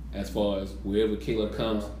 As far as wherever Caleb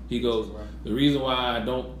comes, he goes. The reason why I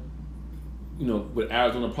don't, with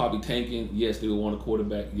Arizona probably tanking, yes, they would want a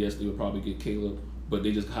quarterback. Yes, they would probably get Caleb, but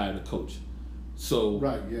they just hired a coach. So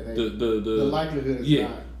the likelihood is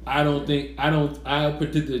not. I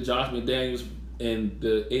predicted Josh McDaniels and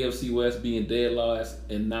the AFC West being dead last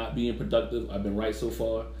and not being productive. I've been right so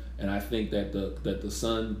far, and I think that the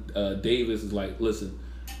son Davis is like, listen,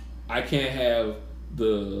 I can't have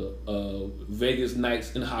the Vegas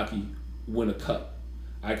Knights in hockey win a cup.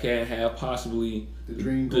 I can't have possibly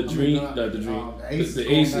the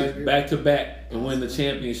Aces back to back and win the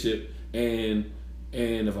championship. And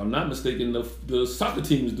if I'm not mistaken, the soccer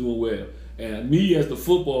team is doing well. And me as the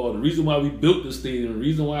football, the reason why we built the stadium, the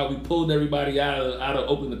reason why we pulled everybody out of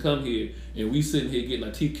Oakland to come here, and we sitting here getting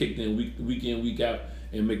our teeth kicked in week in, week out.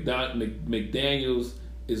 And McDaniels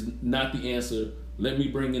is not the answer. Let me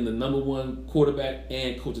bring in the number one quarterback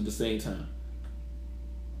and coach at the same time.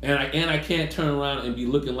 And I can't turn around and be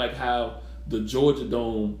looking like how the Georgia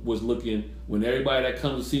Dome was looking when everybody that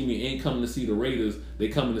comes to see me ain't coming to see the Raiders. They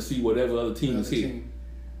coming to see whatever other team is here.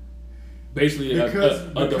 Basically, a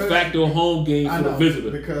de facto home game for the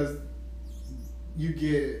visitor. Because you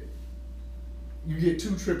get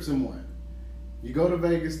 2 trips in one. You go to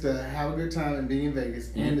Vegas to have a good time and be in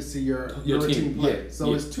Vegas and to see your team play.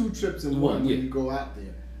 So it's 2 trips in one when you go out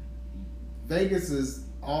there. Vegas is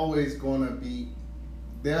always going to be,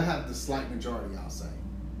 they'll have the slight majority, I'll say.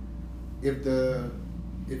 If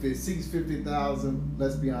it seats 50,000,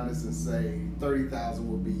 let's be honest and say 30,000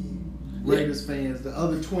 will be Raiders fans. The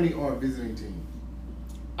other 20 are a visiting team.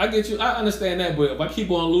 I get you. I understand that, but if I keep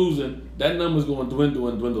on losing, that number's going to dwindle a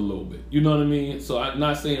little bit. You know what I mean? So I'm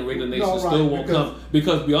not saying Raider Nation still won't come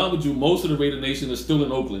because beyond with you, most of the Raider Nation is still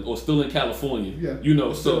in Oakland or still in California. Yeah, you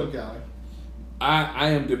know, still in Cali. I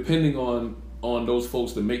am depending on those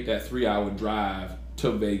folks to make that 3-hour drive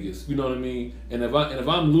to Vegas. You know what I mean? And if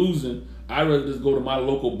I'm losing, I'd rather just go to my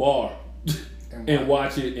local bar and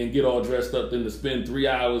watch it and get all dressed up than to spend 3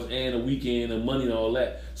 hours and a weekend and money and all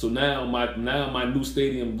that. So now my new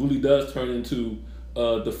stadium really does turn into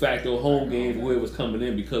de facto home game for whoever's coming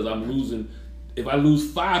in because I'm losing. If I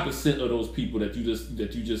lose 5% of those people that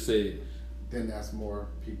you just said, then that's more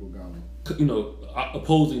people going. You know,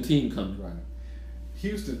 opposing team coming. Right.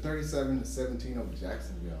 Houston 37-17 over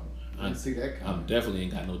Jacksonville. I didn't see that coming. I definitely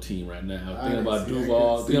ain't got no team right now. Thinking about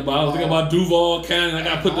Duval. Thinking about Duval County. I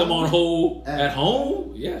gotta put them on hold at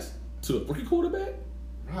home. Yes, to a rookie quarterback.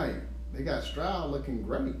 Right. They got Stroud looking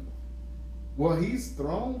great. Well, he's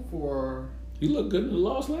thrown for. He looked good in the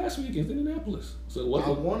loss last week against Indianapolis. So I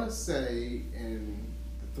want to say in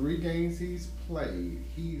the 3 games he's played,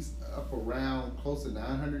 he's up around close to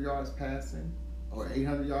 900 yards passing or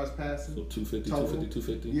 800 yards passing. So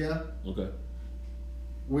 250. Yeah. Okay.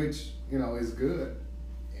 Which, you know, is good.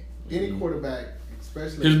 Any quarterback,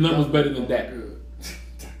 especially his numbers better than that. Good.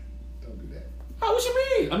 Don't do that. How? What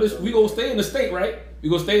you mean? We gonna stay in the state, right? We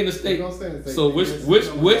gonna stay in the state. So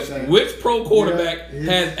which pro quarterback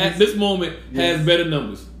has at this moment has better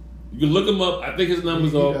numbers? You can look him up. I think his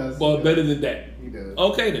numbers are better than that. He does.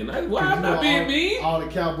 Okay then. I'm not being mean. All the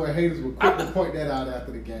Cowboy haters were quick to point that out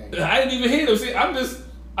after the game. I didn't even hear them. See,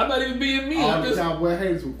 I'm not even being mean. All the Cowboy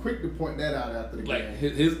haters were quick to point that out after the game.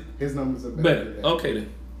 His numbers are better than that. Okay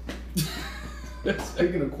then.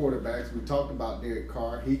 Speaking of quarterbacks, we talked about Derek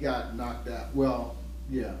Carr. He got knocked out. Well,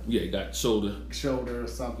 yeah. Yeah, he got shoulder or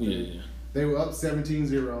something. Yeah. They were up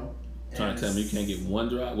 17-0. Trying to tell me you can't get one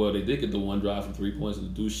drive. Well, they did get the one drive from 3 points, and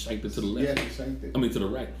the dude shanked it to the left. Yeah, he shanked it. I mean, to the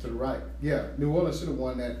right. To the right. Yeah. New Orleans should have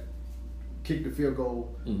won that, kicked the field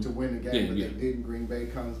goal to win the game, but they didn't. Green Bay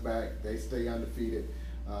comes back. They stay undefeated.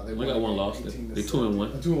 They got one loss. They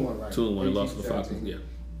 2-1. 2-1, right. 2-1. They lost to the Falcons. Yeah.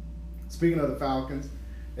 Speaking of the Falcons,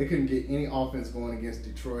 they couldn't get any offense going against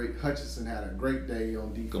Detroit. Hutchinson had a great day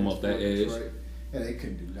on defense. Come off that edge. Detroit. Yeah, they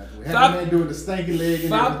couldn't do nothing. We had a man doing the stanky leg.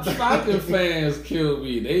 Falcon fans killed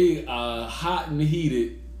me. They are hot and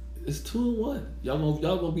heated. It's 2-1. Y'all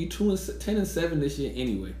gonna be 10-7 this year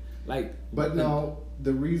anyway. But no,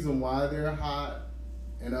 the reason why they're hot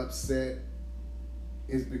and upset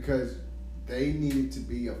is because they needed to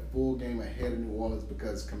be a full game ahead of New Orleans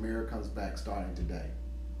because Kamara comes back starting today.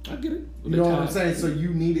 I get it. You know what I'm saying? So you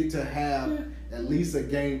needed to have at least a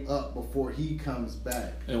game up before he comes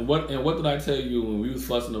back. And what did I tell you when we was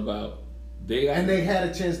fussing about? They had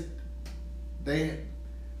a chance. They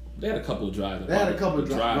had a couple of drives. They had a couple of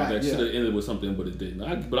drives that should have ended with something, but it didn't.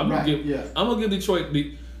 I'm gonna give Detroit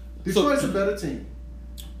Detroit's a better team.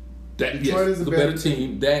 Detroit is a better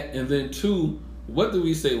team. That and then 2. What did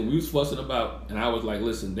we say when we was fussing about? And I was like,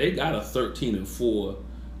 listen, they got a 13-4.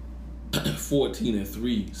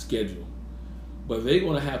 14-3 schedule, but they're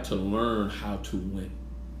going to have to learn how to win.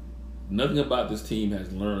 Nothing about this team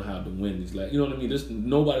has learned how to win these you know what I mean? There's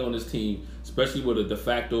nobody on this team, especially with a de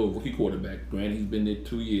facto rookie quarterback. Granted, he's been there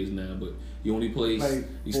 2 years now, but he only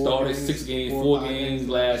he started 6 games, 4 games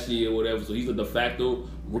last year or whatever, so he's a de facto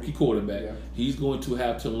rookie quarterback. Yeah. He's going to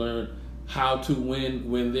have to learn how to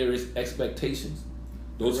win when there is expectations.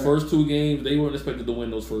 Those first 2 games, they weren't expected to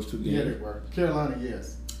win those first 2 games. Yeah, they were. Carolina,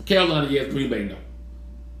 yes. Green Bay, no.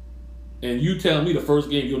 And you tell me the first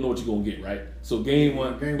game, you'll know what you're going to get, right? So game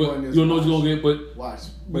one you'll know what you're going to get, but... Watch.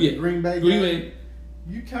 But the Green Bay game,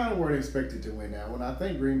 you kind of weren't expected to win that one. I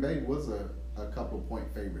think Green Bay was a couple of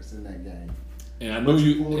point favorites in that game. And I know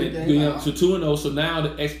so 2-0, so now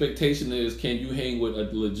the expectation is, can you hang with a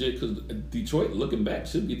legit... Because Detroit, looking back,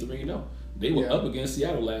 should be 3-0. They were up against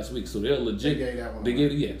Seattle last week, so they're legit. They gave that one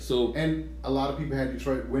away. So... And a lot of people had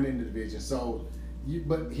Detroit winning the division, so...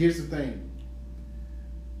 But here's the thing.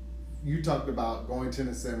 You talked about going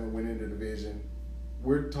 10-7, winning the division.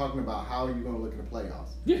 We're talking about how are you going to look at the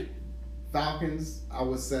playoffs. Yeah. Falcons, I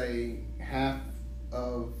would say half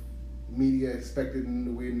of media expected them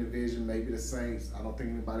to win the division. Maybe the Saints. I don't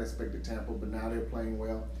think anybody expected Tampa, but now they're playing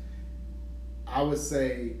well. I would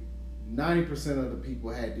say 90% of the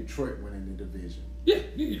people had Detroit winning the division.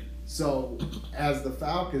 Yeah. So, as the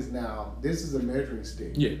Falcons now, this is a measuring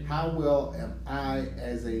stick. Yeah. How well am I,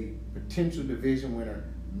 as a potential division winner,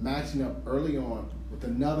 matching up early on with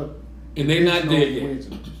another? And they're not there yet.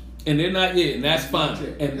 And they're not yet, and that's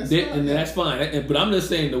fine. That's fine. But I'm just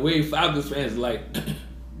saying the way Falcons fans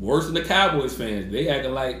worse than the Cowboys fans. They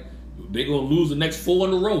acting like they're gonna lose the next 4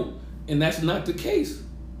 in a row, and that's not the case.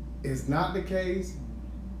 It's not the case,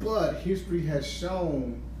 but history has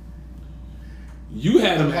shown. You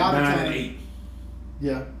had them A at lot of 9-8.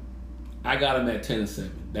 Yeah. I got them at 10-7.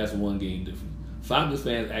 That's one game difference. Falcons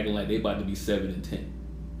fans acting like they about to be 7-10.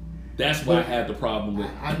 That's why I have the problem with.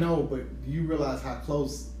 I know, but do you realize how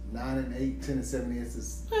close 9-8, 10-7 is?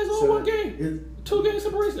 It's only one game. 2 game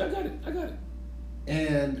separation. I got it.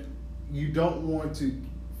 And you don't want to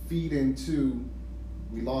feed into.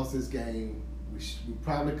 We lost this game. We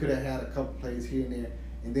probably could have had a couple plays here and there,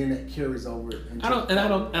 and then that carries over.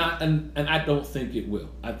 I don't think it will.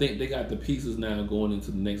 I think they got the pieces now going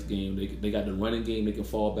into the next game. They got the running game they can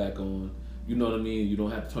fall back on. You know what I mean? You don't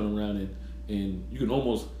have to turn around and you can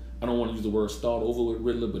almost. I don't want to use the word start over with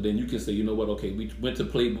Riddler, but then you can say, you know what? Okay, we went to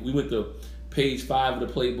page 5 of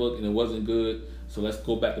the playbook and it wasn't good, so let's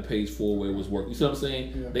go back to page 4 where it was working. You see what I'm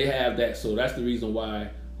saying? Yeah. They have that, so that's the reason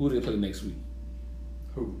why. Who do they play next week?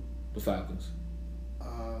 Who? The Falcons.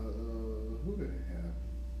 Who do they have?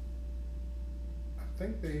 I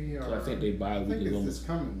think they are. So I think they bye week. I think it's this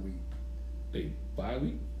coming week. They bye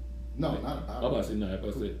week? No, not a bye week. I'm about to say no. I'm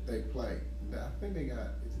about to say. They play. I think they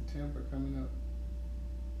got. Is it Tampa coming up?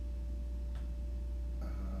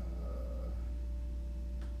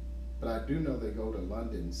 But I do know they go to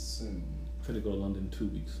London soon. I think they go to London in 2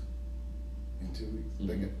 weeks. In 2 weeks, Mm-hmm.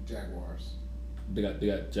 they get the Jaguars. They got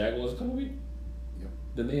Jaguars coming week. Yep.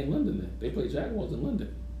 Then they in London. Then they play Jaguars in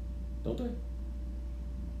London, don't they?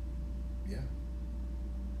 Yeah.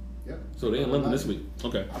 Yep. So they in London this week.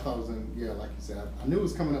 Okay. I thought it was in. Yeah, like you said, I knew it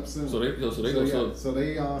was coming up soon. So they headed on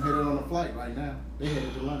a flight right now. They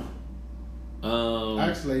headed to London.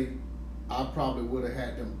 Actually, I probably would have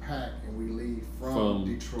had them pack and we leave from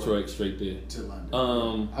Detroit straight there to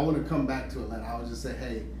London. I wouldn't come back to Atlanta. I would just say,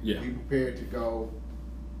 hey, be prepared to go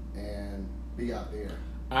and be out there.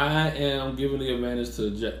 I am giving the advantage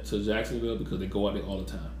to Jacksonville because they go out there all the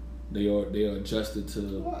time. They are adjusted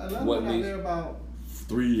to what needs. There about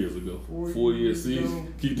 3 years ago, 4 years. See,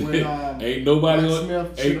 keep when, ain't nobody on.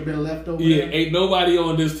 Smith should have been left over. Yeah, there. ain't nobody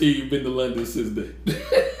on this team been to London since then.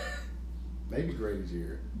 Maybe greatest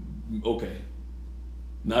year. Okay,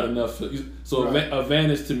 not enough. So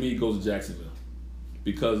advantage to me goes to Jacksonville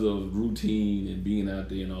because of routine and being out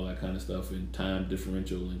there and all that kind of stuff and time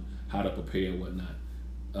differential and how to prepare and whatnot.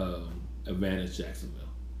 Advantage Jacksonville.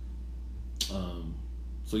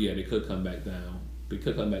 So yeah, they could come back down. They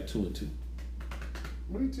could come back 2-2,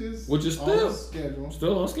 which is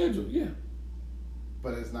still on schedule. Yeah,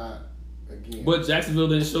 but it's not again. But Jacksonville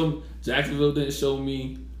didn't show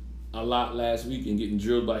me a lot last week and getting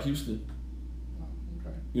drilled by Houston.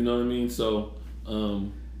 Okay. You know what I mean? So,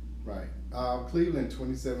 right. Cleveland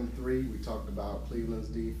 27-3. We talked about Cleveland's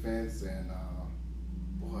defense and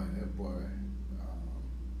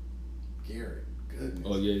Garrett. Goodness.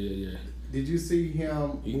 Oh yeah. Did you see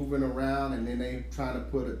him moving around and then they trying to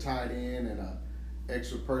put a tight end and a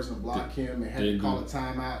extra person to block him and had to call a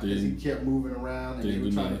timeout because he kept moving around and they were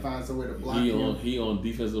trying to find somewhere to block him. He on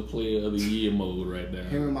defensive player of the year mode right now.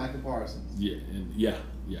 Him and Michael Parsons. Yeah.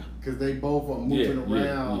 Because they both are moving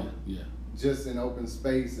around Yeah. just in open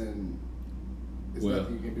space and there's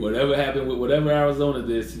nothing you can do. Whatever happened with whatever Arizona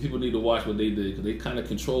did, people need to watch what they did because they kind of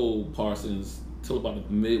controlled Parsons till about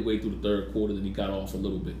midway through the third quarter. Then he got off a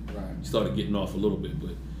little bit. Right. He started getting off a little bit,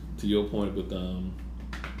 but to your point with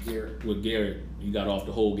Garrett, he got off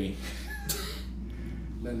the whole game.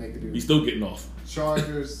 Nothing they could do. He's still getting off.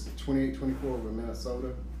 Chargers 28-24 over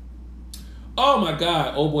Minnesota. Oh my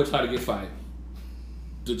God! Old boy tried to get fired.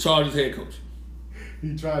 The Chargers head coach.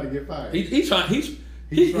 He tried to get fired. He trying to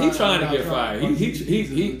get fired.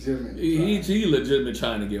 He legitimate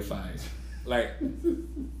trying to get fired. Like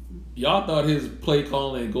y'all thought his play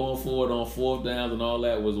calling and going forward on fourth downs and all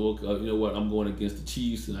that was you know what? I'm going against the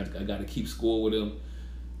Chiefs and I got to keep score with them.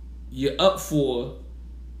 You're up for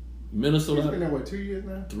Minnesota. He's been there 2 years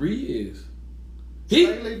now. 3 years.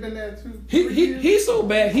 Lately been there 3 years. He's so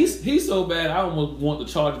bad. He's so bad. I almost want the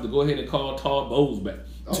Chargers to go ahead and call Todd Bowles back.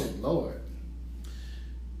 Oh Lord.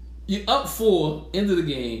 You're up for end of the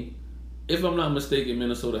game. If I'm not mistaken,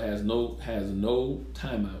 Minnesota has no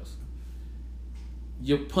timeouts.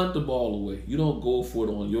 You punt the ball away. You don't go for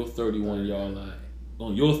it on your 31-yard line.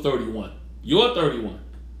 On your 31. Your 31.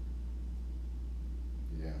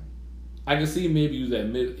 Yeah. I can see maybe use that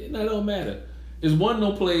mid. It don't matter. It's one of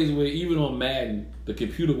those plays where even on Madden, the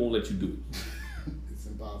computer won't let you do it. It's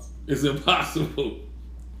impossible. It's impossible.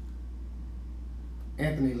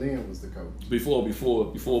 Anthony Lynn was the coach. Before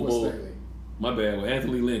Bowles. My bad. Well,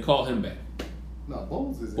 Anthony Lynn called him back. No,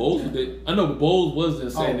 Bowles is I know, but Bowles was in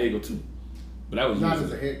San Diego too. But that was not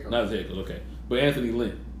as a head coach. Not as a head coach, okay. But Anthony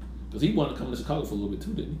Lynn Because he wanted to come to Chicago for a little bit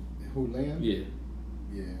too, didn't Who, Lynn? he?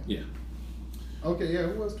 Yeah. Yeah. Okay, yeah,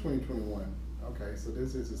 it was 2021. Okay, so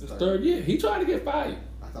this is his Third year. He tried to get fired.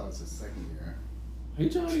 I thought it was his second year. He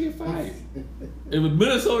trying to get fired. If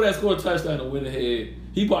Minnesota had scored a touchdown and went ahead,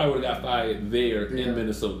 he probably would have got fired there in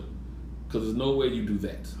Minnesota. Because there's no way you do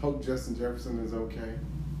that. Hope Justin Jefferson is okay.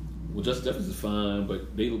 Well, Justin Jefferson is fine,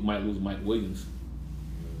 but they might lose Mike Williams.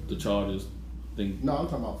 The Chargers think. No, I'm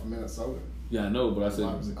talking about for Minnesota. Yeah, I know, but I said.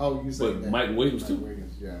 Oh, you said that. Mike Williams too. Mike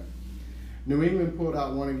Williams, yeah. New England pulled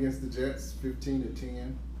out one against the Jets,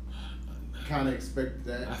 15-10. Kind of expected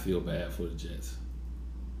that. I feel bad for the Jets.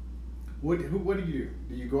 What do you do?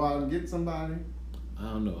 Do you go out and get somebody? I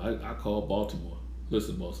don't know. I call Baltimore.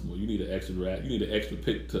 Listen, Baltimore, you need an extra draft. You need an extra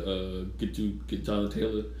pick to get Jonathan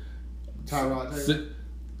Taylor. Tyrod Taylor.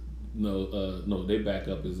 No. Their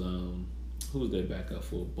backup is who's their backup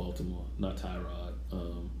for Baltimore? Not Tyrod.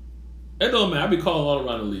 It don't matter. I be calling all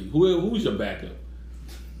around the league. Who's your backup?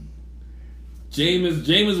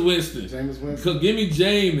 Jameis Winston. Jameis Winston. Give me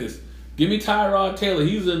Jameis. Give me Tyrod Taylor.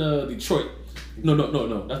 He's in Detroit. No.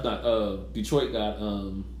 That's not. Detroit got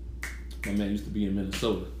my man used to be in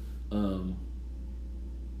Minnesota.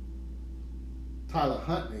 Tyler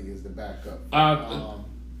Huntley is the backup for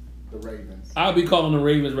the Ravens. I'll be calling the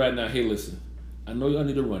Ravens right now. Hey, listen. I know y'all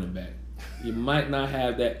need a running back. You might not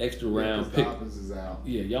have that extra round pick. Dobbins is out.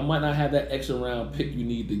 Yeah, y'all might not have that extra round pick you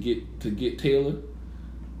need to get Taylor.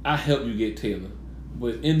 I help you get Taylor.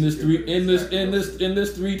 But in this three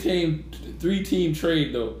team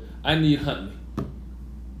trade though, I need Huntley.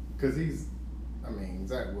 Because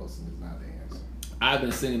Zach Wilson is not the answer. I've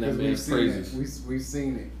been singing that man's praises. We've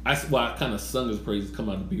seen it. I kind of sung his praises come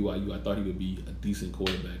out of BYU. I thought he would be a decent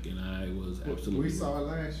quarterback, and I was absolutely. We saw it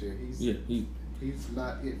last year. He's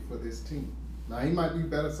not it for this team. Now he might be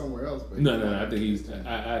better somewhere else, but no. I think he's.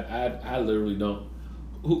 I literally don't.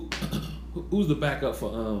 Who's the backup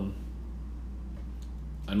for?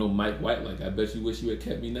 I know Mike White. Like I bet you wish you had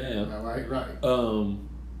kept me now. Right.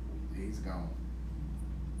 He's gone.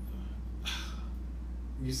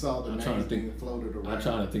 You saw the names being floated around. I'm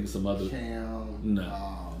trying to think of some other. Cam.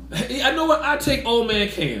 No. I know what. I take old man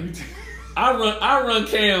Cam. I run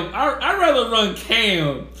Cam. I rather run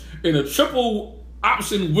Cam in a triple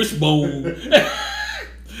option wishbone,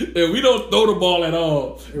 and we don't throw the ball at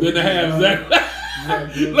all. Than to have Zach.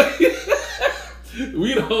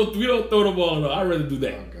 we don't throw the ball at all. I'd rather do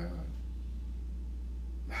that. Oh God,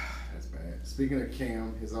 that's bad. Speaking of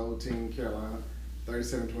Cam, his old team Carolina,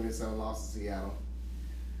 37-27 loss to Seattle.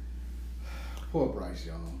 Poor Bryce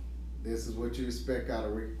Young. This is what you expect out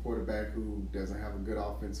of a rookie quarterback who doesn't have a good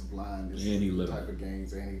offensive line. This and is the type of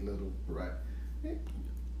games, and he little. Right.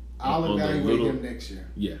 I'll evaluate him next year.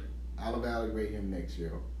 Yeah. I'll evaluate him next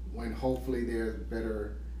year when hopefully there's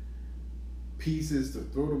better pieces to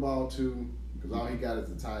throw the ball to. Because all he got is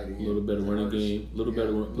a tight end. A little better running game. A little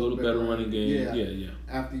better running game. Yeah.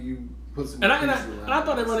 After you put some. And I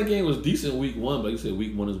thought that running game was decent week one, but you said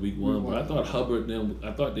week one is week one. But I thought Hubbard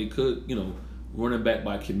I thought they could, running back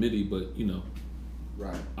by committee, but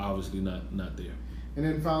right. Obviously not there. And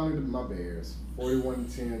then finally my Bears,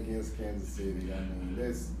 41-10 against Kansas City.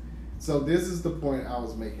 So this is the point I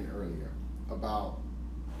was making earlier about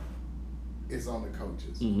it's on the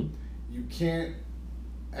coaches. Mm-hmm. You can't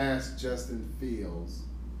ask Justin Fields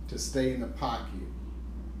to stay in the pocket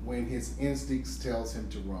when his instincts tells him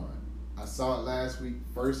to run. I saw it last week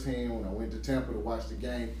firsthand when I went to Tampa to watch the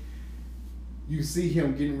game. You see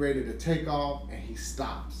him getting ready to take off and he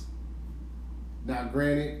stops. Now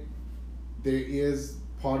granted, there is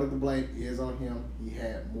part of the blame is on him. He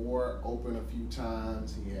had Moore open a few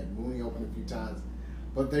times. He had Mooney open a few times.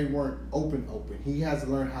 But they weren't open. He has to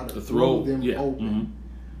learn how to throw them open. Mm-hmm.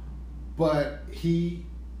 But he,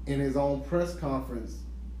 in his own press conference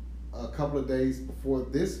a couple of days before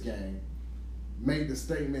this game, made the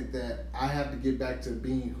statement that I have to get back to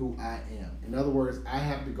being who I am. In other words, I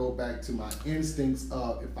have to go back to my instincts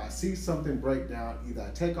of if I see something break down, either I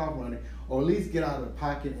take off running or at least get out of the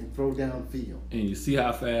pocket and throw downfield. And you see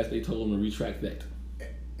how fast they told him to retract that.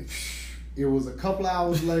 It was a couple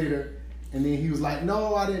hours later, and then he was like,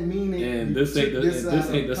 "No, I didn't mean it." And this ain't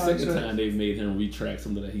the second time they've made him retract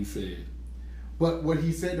something that he said. But what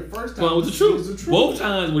he said the first time was the truth. Both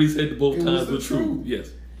times what he said both times were true. Yes.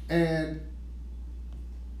 And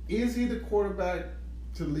is he the quarterback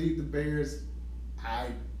to lead the Bears? I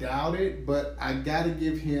doubt it, but I got to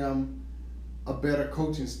give him a better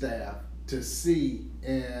coaching staff to see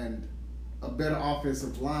and a better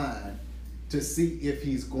offensive line to see if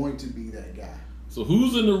he's going to be that guy. So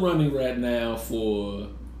who's in the running right now for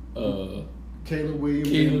Caleb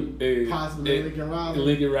Williams, and possibly Lincoln Riley.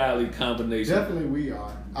 Lincoln Riley combination. Definitely we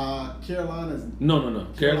are. Carolina's no.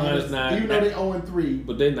 Carolina's not. Even though they 0-3,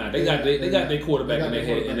 but they're not. They got their quarterback and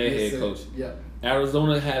their head coach. Yeah.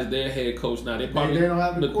 Arizona has their head coach now. They probably don't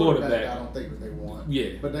have the quarterback. I don't think that they won.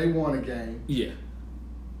 Yeah, but they won a game. Yeah.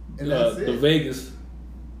 And that's it. The Vegas,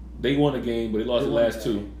 they won a game, but they lost the last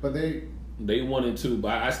two. But they 1-2.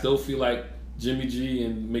 But I still feel like Jimmy G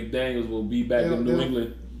and McDaniels will be back in New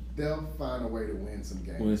England. They'll find a way to win some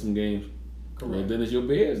games. Correct. Well, then it's your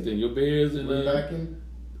Bears. Then your Bears and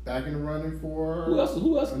back in the running for who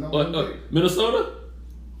else? Minnesota.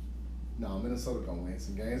 No, Minnesota gonna win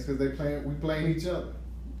some games because we playing each other.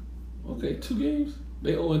 Okay, 2 games.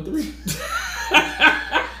 They 0-3.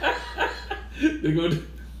 They go.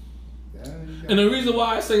 And the reason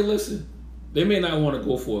why I say, listen, they may not want to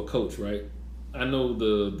go for a coach, right? I know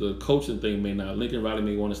the coaching thing may not. Lincoln Riley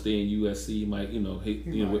may want to stay in USC. He might,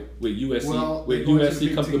 with USC. Well, with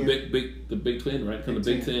USC comes the Big 10, right? Comes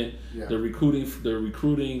the Big 10. Yeah. The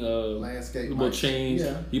recruiting landscape will change.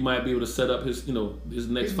 Yeah. He might be able to set up his his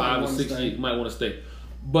next 5 or 6 years. He might want to stay.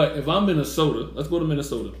 But if I'm Minnesota, let's go to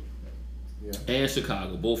Minnesota. Yeah. And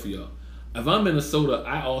Chicago, both of y'all. If I'm Minnesota,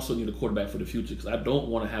 I also need a quarterback for the future because I don't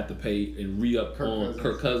want to have to pay and re-up on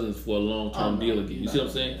Kirk Cousins for a long-term deal again. You see what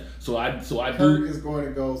I'm saying? So I Kirk is going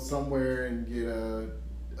to go somewhere and get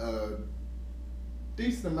a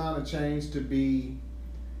decent amount of change to be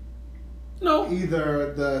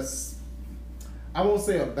either I won't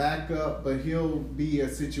say a backup, but he'll be a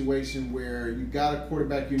situation where you got a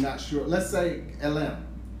quarterback you're not sure. Let's say Atlanta,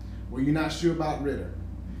 where you're not sure about Ritter.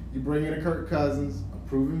 You bring in a Kirk Cousins,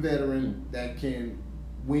 proven veteran that can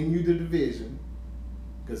win you the division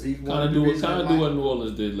because he's won the division. Kind of do what New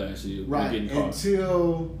Orleans did last year. Right,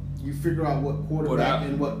 until you figure out what quarterback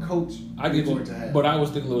and what coach you're going to have. But I was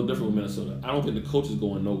thinking a little different with Minnesota. I don't think the coach is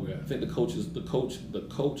going nowhere. I think the coach is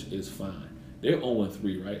fine. They're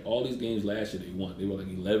 0-3, right? All these games last year they won. They were like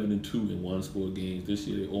 11-2 in one-score games. This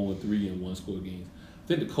year they're 0-3 in one-score games. I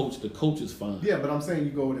think the coach is fine. Yeah, but I'm saying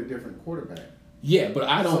you go with a different quarterback. Yeah, but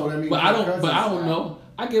I don't. So I don't know.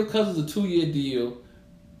 I give Cousins a 2-year deal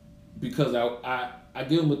because I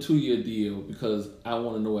give him a 2-year deal because I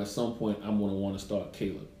want to know at some point I'm going to want to start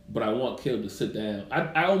Caleb. But I want Caleb to sit down.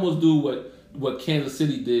 I almost do what Kansas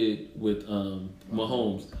City did with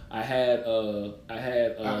Mahomes. I had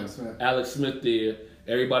Alex Smith there.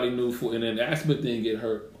 Everybody knew and then Alex Smith didn't get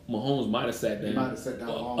hurt. Mahomes might have sat down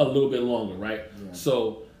a little bit longer, right? Yeah.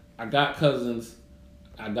 So I got Cousins.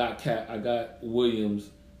 I got Williams.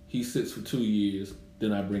 He sits for 2 years.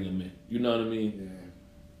 Then I bring him in. You know what I mean? Yeah.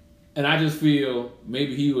 And I just feel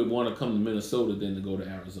maybe he would want to come to Minnesota than to go to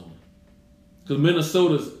Arizona. Because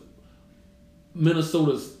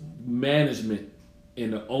Minnesota's management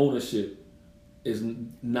and the ownership is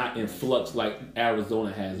not in flux like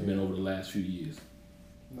Arizona has been over the last few years.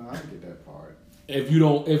 No, I get that part. If you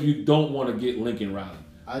don't want to get Lincoln Riley.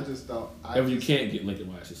 I just don't. You can't get Lincoln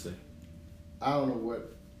Riley, I should say. I don't know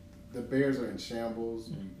what the Bears are in shambles.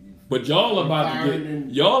 But y'all about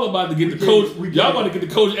to get the coach. Y'all about to get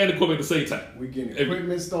the coach and the equipment at the same time. We getting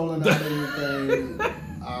equipment stolen out of everything.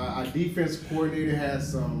 Our defense coordinator has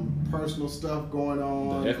some personal stuff going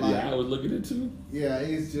on. The FBI was looking into. Yeah,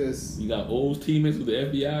 it's just you got old teammates with the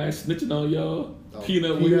FBI snitching on y'all.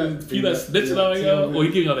 Peanut snitching on y'all. Or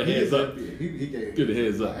he giving y'all the heads up. He gave the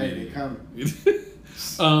heads up. Hey, they coming.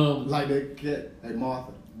 Like hey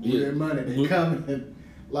Martha, move their money. They coming.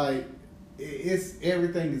 Like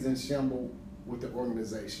everything is in shambles with the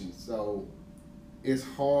organization. So it's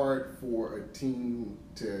hard for a team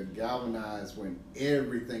to galvanize when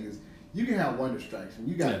everything is. You can have one distraction.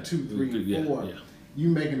 You got 2, 3, and 4. Yeah. You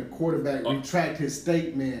making a quarterback retract his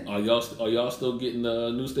statement. Are y'all still getting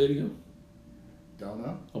a new stadium? Don't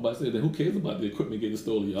know. I'm about to say that. Who cares about the equipment getting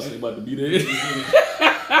stolen? Y'all ain't about to be there.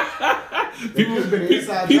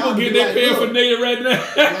 People get their paraphernalia right now.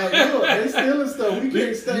 Like, look, they stealing stuff. We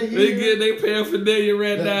can't stay here. They get their paraphernalia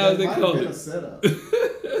right now, as they call it. A setup.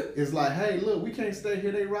 It's like, hey, look, we can't stay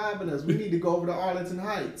here. They robbing us. We need to go over to Arlington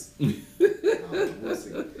Heights. We'll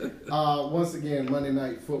see. Once again, Monday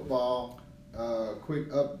Night Football.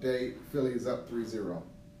 Quick update. Philly is up 3-0.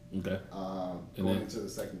 Okay. Going into the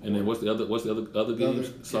second quarter. And then what's the other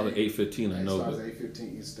games? Started 8:15. I know. Starts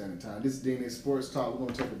 8:15 Eastern Standard Time. This is DNA Sports Talk. We're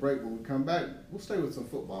gonna take a break. When we come back, we'll stay with some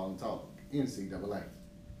football and talk NCAA.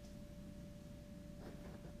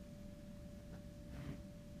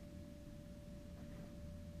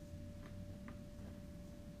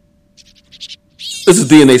 This is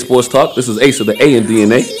DNA Sports Talk. This is Ace of the A in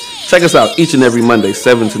DNA. Check us out each and every Monday,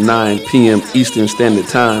 7 to 9 p.m. Eastern Standard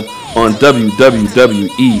Time on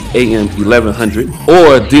WWWE AM 1100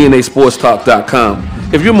 or DNASportsTalk.com.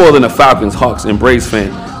 If you're more than a Falcons, Hawks, and Braves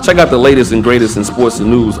fan, check out the latest and greatest in sports and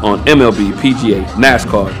news on MLB, PGA,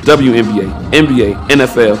 NASCAR, WNBA, NBA,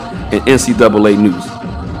 NFL, and NCAA news.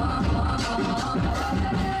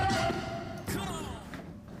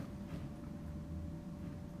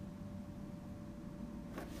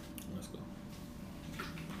 Let's go.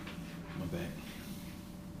 My bad.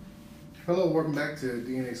 Hello, welcome back to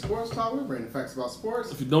DNA Sports Talk. We're bringing facts about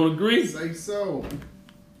sports. If you don't agree, Say so.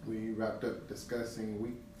 We wrapped up discussing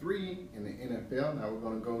week 3 in the NFL. Now we're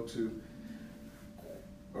going to go to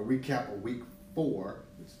a recap of week 4,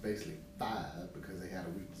 which is basically 5 because they had a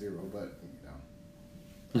week 0. But, you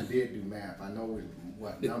know, I did do math. I know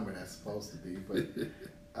what number that's supposed to be. But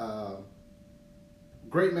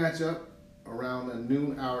great matchup around a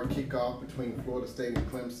noon hour kickoff between Florida State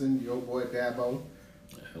and Clemson. Your boy Dabo.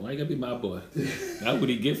 why you gotta be my boy? That's what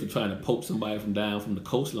he get for trying to poke somebody from down from the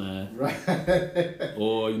coastline. Right.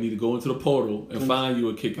 Or you need to go into the portal and find you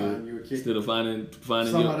a kicker, instead of finding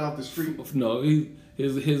somebody off the street. No,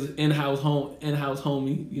 his in-house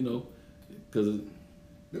homie, you know, because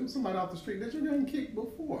There was somebody off the street that you didn't kick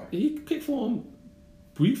before. he kicked for him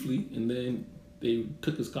briefly, and then they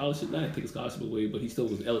took his scholarship. Not took his scholarship away, but he still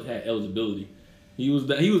had eligibility. He was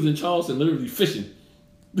in Charleston, literally fishing.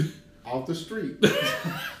 Off the street.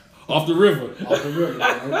 Off the river. Off the river.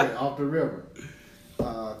 Okay, off the river.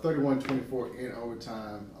 31-24 in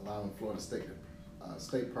overtime, allowing Florida State to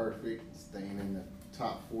stay perfect, staying in the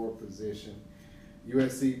top 4 position.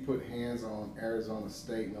 USC put hands on Arizona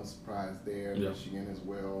State, no surprise there. Yeah. Michigan as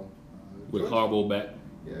well. With Harbaugh back.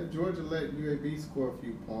 Yeah, Georgia let UAB score a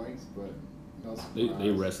few points, but no surprise. They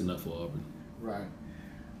resting up for Auburn. Right.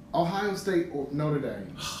 Ohio State or Notre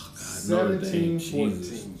Dame. Oh, God, Notre Dame. 17-14.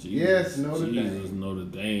 Jesus, Yes, Notre Jesus, Dame. Notre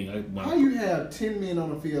Dame. How you have 10 men on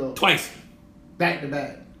the field Twice. back to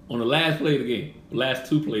back On the last play of the game. The last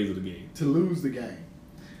 2 plays of the game. to lose the game?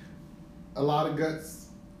 A lot of guts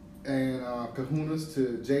and kahunas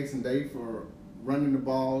to Jason Day for running the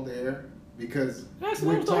ball there because That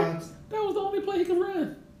with was times the only play he could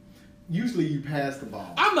run. usually you pass the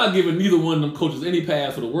ball. I'm not giving neither one of them coaches any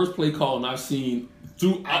pass for the worst play calling I've seen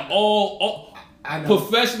through all I know.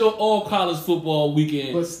 professional all college football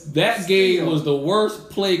weekend. But That game still, was the worst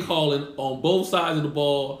play calling on both sides of the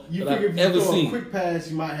ball You that figure I've if you ever throw seen. a quick pass,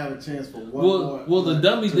 you might have a chance for one more. Well, the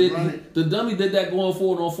dummy to did. run it. The dummy did that going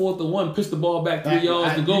forward on 4th and 1, pitched the ball back 3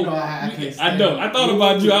 yards to go. You know, I can't I stand know. it. I thought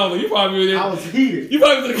about you. I was like, you probably did. I was heated. You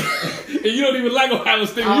probably and you don't even like Ohio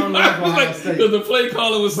State. I don't like Ohio State. Because the play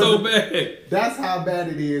calling was so But bad. That's how bad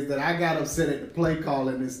it is that I got upset at the play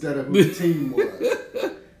calling instead of who the team was.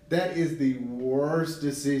 That is the worst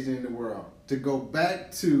decision in the world. To go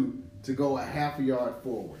back to go a half a yard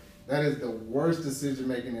forward. That is the worst decision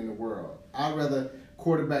making in the world. I'd rather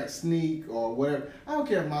quarterback sneak or whatever. I don't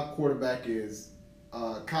care if my quarterback is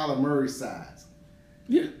Kyler Murray's size.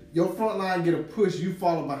 Yeah. Your front line get a push, you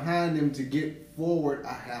follow behind them to get forward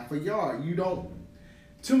a half a yard. You don't.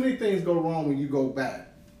 Too many things go wrong when you go back.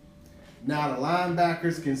 Now the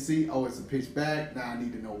linebackers can see, oh, it's a pitch back. Now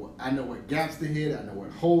I know what gaps to hit. I know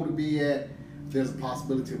what hole to be at. There's a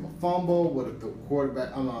possibility of a fumble. What if the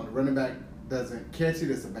the running back doesn't catch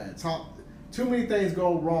it? It's a bad toss. Too many things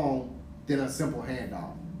go wrong than a simple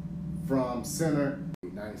handoff from center.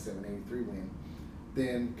 97-83 win.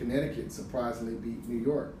 Then Connecticut surprisingly beat New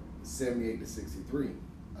York 78-63,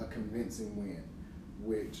 a convincing win.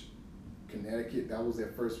 Which Connecticut, that was their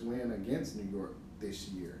first win against New York this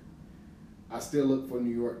year. I still look for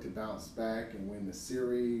New York to bounce back and win the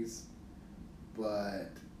series, but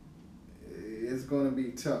it's going to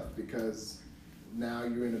be tough because now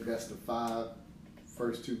you're in the best of 5,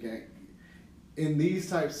 first 2 games. In these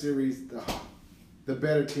type series, the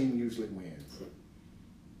better team usually wins,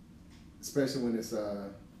 especially when it's a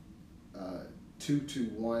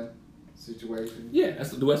 2-1 situation. Yeah,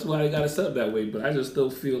 that's why they got it set up that way. But I just still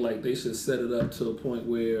feel like they should set it up to a point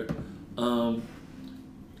where,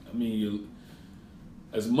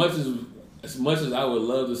 as much as I would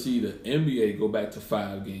love to see the NBA go back to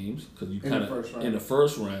 5 games because you kind of in the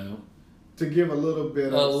first round to give a little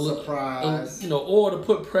bit of surprise, or to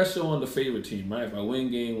put pressure on the favorite team. Right, if I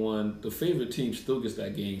win game 1, the favorite team still gets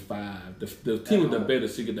that game 5. The team with the better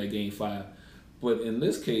should get that game 5. But in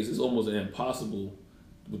this case, it's almost impossible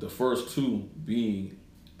with the first 2 being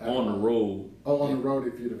on the road. Oh, on the road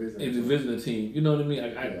if you're the visiting team. You know what I mean?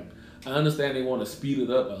 I understand they want to speed it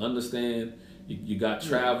up. I understand you got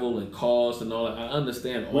travel and costs and all that. I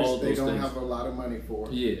understand all those things. Which they don't have a lot of money for.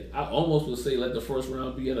 Yeah, I almost would say let the first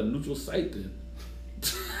round be at a neutral site then.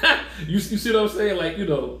 You see what I'm saying?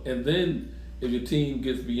 And then if your team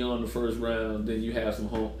gets beyond the first round, then you have some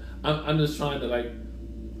home. I'm just trying to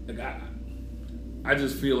I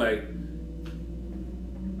just feel like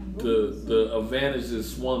the advantage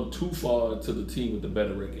is swung too far to the team with the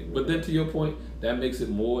better record. But then to your point, that makes it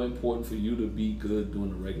more important for you to be good during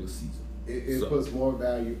the regular season. It puts more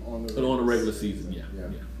value on the regular season. Yeah.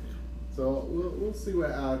 So we'll see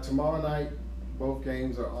what tomorrow night. Both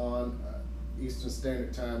games are on Eastern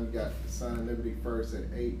Standard Time. We got Sun and Liberty first at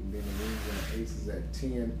 8, and then the Wings and the Aces at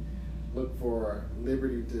 10. Look for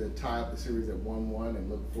Liberty to tie up the series at 1-1, and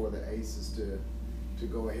look for the Aces to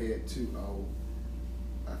go ahead 2-0.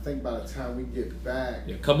 I think by the time we get back,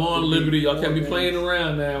 come on, Liberty, y'all can't be playing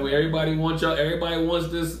around now. Everybody wants y'all. Everybody wants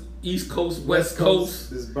this East Coast, West Coast,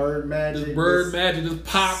 this bird magic, this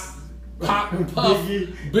pop, puff,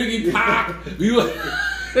 Biggie Pop. We want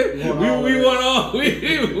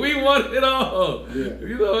it all. Yeah.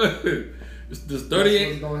 You know, it's this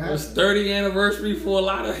 30th anniversary for a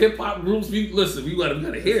lot of hip hop groups. We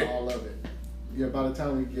gotta hear all of it. Yeah, by the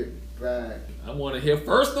time we get back, I want to hear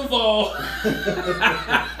first of all.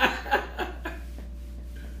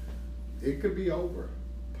 It could be over,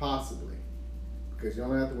 possibly, because you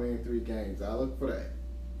only have to win 3 games. I look for that.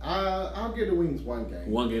 I'll give the Wings 1 game.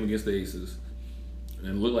 1 game against the Aces.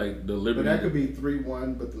 And look like the Liberty. But that could be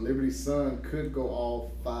 3-1, but the Liberty Sun could go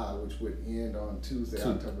all 5, which would end on Tuesday,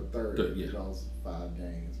 October 3rd. Yeah. Those 5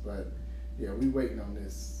 games. But, yeah, we waiting on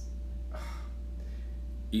this.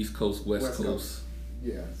 East Coast, West Coast.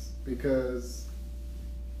 Yes, because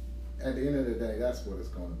at the end of the day, that's what it's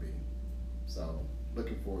going to be. So,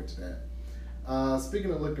 looking forward to that.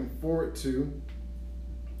 Speaking of looking forward to,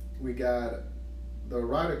 we got the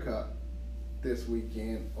Ryder Cup this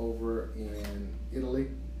weekend over in Italy,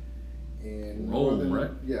 in Rome,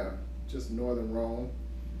 right? Yeah, just northern Rome.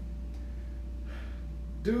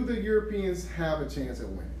 Do the Europeans have a chance at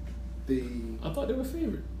winning? I thought they were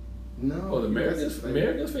favored. No. Oh, the Americans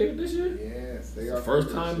favored this year? Yes, they it's are. The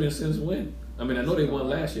first time since when? I mean, I know they won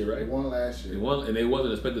last year, right? They won last year. They won, and they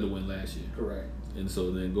wasn't expected to win last year. Correct. And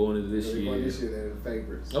so then going into this year, they're the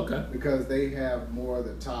favorites. Okay. Because they have more of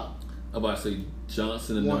the top. I'm about to say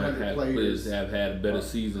Johnson and them players have had better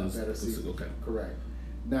seasons. Better seasons. Okay. Correct.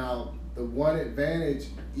 Now, the one advantage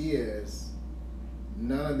is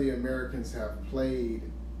none of the Americans have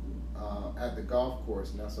played at the golf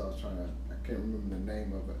course, and that's what I was trying to. I can't remember the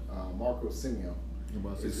name of it. Marco Simio.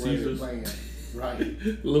 Is where they're playing.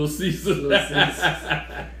 Right. Little Caesars.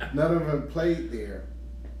 None of them played there.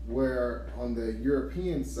 Where on the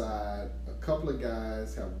European side, a couple of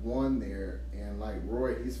guys have won there, and like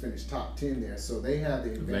Roy, he's finished top 10 there, so they have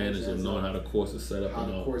the advantage of knowing how the course is set up. How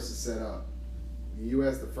the course is set up. The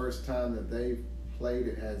U.S. the first time that they've played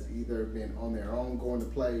it has either been on their own going to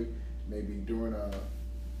play, maybe during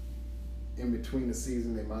in between the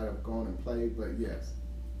season they might have gone and played, but yes.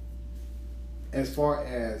 As far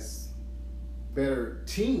as better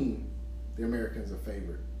team, the Americans are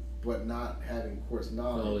favored. But not having course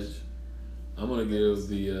knowledge. I'm gonna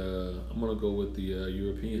go with the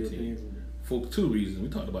European team for 2 reasons. We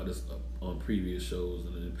talked about this on previous shows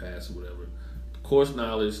and in the past or whatever. Course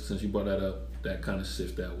knowledge, since you brought that up, that kind of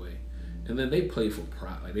shifts that way. And then they play for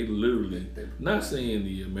pride. Like they literally, not saying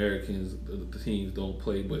the Americans, the teams don't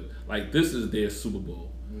play, but like this is their Super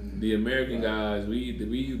Bowl. Mm-hmm. The American guys,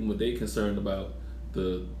 what they concerned about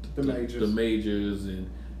the majors,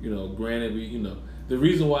 and granted the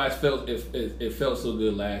reason why it felt so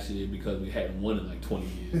good last year because we hadn't won in like 20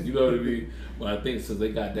 years. You know what I mean? But I think since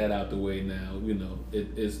they got that out the way now,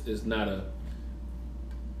 it's not a.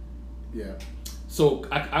 Yeah. So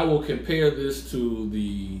I will compare this to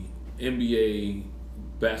the NBA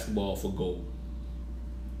basketball for gold.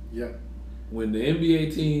 Yeah. When the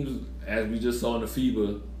NBA teams, as we just saw in the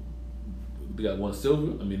FIBA, they got 1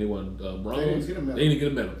 silver. I mean, they won bronze. They didn't get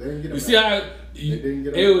a medal. You see how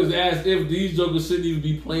it was as if these jokers shouldn't even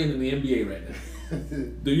be playing in the NBA right now.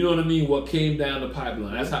 Do you know what I mean? What came down the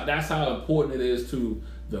pipeline? That's how important it is to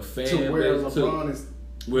the fan base. To where LeBron is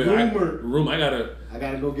rumored. I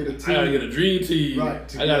gotta go get a team. I gotta get a dream team.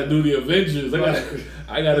 Right. I gotta do the Avengers.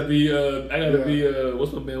 I gotta be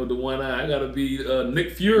what's my man with the one eye? I gotta be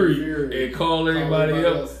Nick Fury and call everybody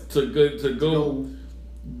up to go.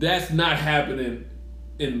 That's not happening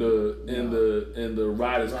in the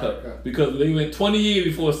Riders Cup because they went 20 years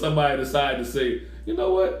before somebody decided to say, you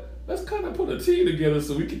know what, let's kind of put a team together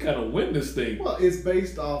so we can kind of win this thing. Well, it's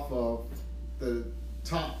based off of the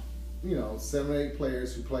top, 7 or 8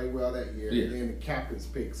 players who played well that year, and then the captain's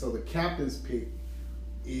pick. So the captain's pick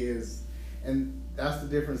is, and that's the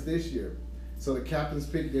difference this year. So the captain's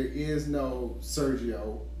pick, there is no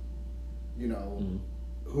Sergio,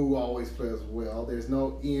 who always plays well. There's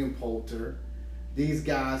no Ian Poulter. these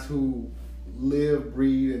guys who live,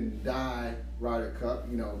 breathe, and die Ryder Cup.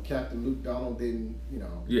 You know, Captain Luke Donald didn't, you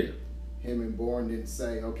know, him and Bourne didn't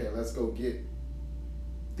say, okay, let's go get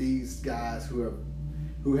these guys who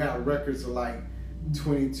have records of like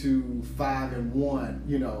 22-5-1,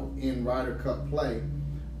 you know, in Ryder Cup play.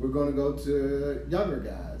 We're going to go to younger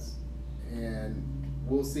guys, and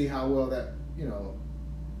we'll see how well that, you know,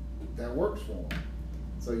 that works for them.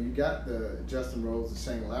 So you got the Justin Rose, the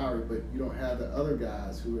Shane Lowry, but you don't have the other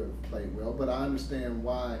guys who have played well. But I understand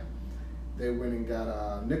why they went and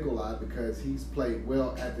got Nikolai, because he's played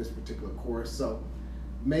well at this particular course. So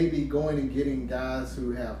maybe going and getting guys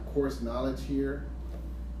who have course knowledge here,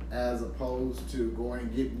 as opposed to going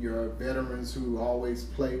and getting your veterans who always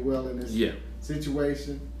play well in this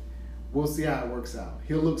situation. We'll see how it works out.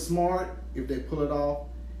 He'll look smart if they pull it off.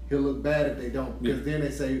 He'll look bad if they don't, because then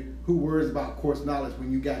they say, who worries about course knowledge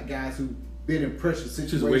when you got guys who've been in pressure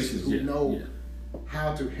situations who know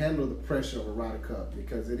how to handle the pressure of a Ryder Cup,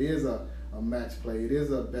 because it is a match play. It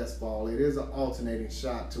is a best ball. It is an alternating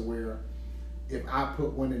shot to where if I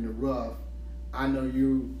put one in the rough, I know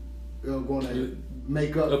you're going to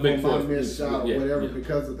make up for my missed shot or whatever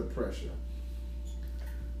because of the pressure.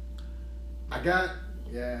 I'm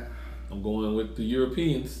going with the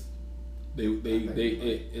Europeans.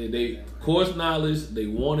 They course knowledge. They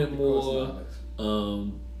wanted more,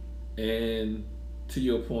 and to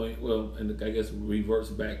your point, well, and I guess reverts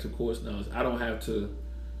back to course knowledge. I don't have to,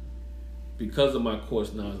 because of my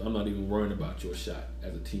course knowledge, I'm not even worrying about your shot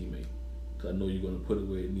as a teammate. Because I know you're going to put it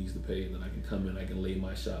where it needs to pay, and then I can come in, I can lay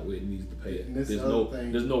my shot where it needs to pay.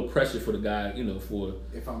 There's no pressure for the guy, you know. For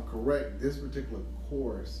if I'm correct, this particular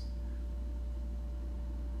course,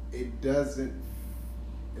 it doesn't.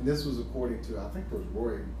 And this was according to, I think it was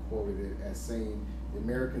Roy who quoted it as saying the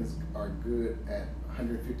Americans are good at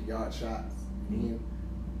 150-yard shots,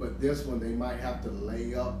 but this one they might have to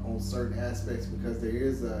lay up on certain aspects because there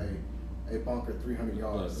is a bunker 300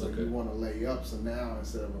 yards, so you want to lay up. So now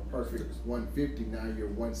instead of a perfect 150, now you're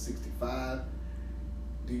 165.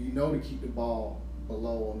 Do you know to keep the ball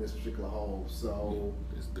below on this particular hole? So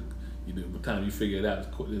by the time you figure it out,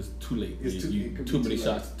 it's too late. Too many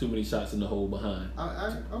shots in the hole behind.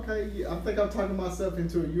 I think I'm talking myself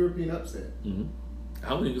into a European upset. I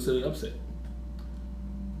don't even consider it upset.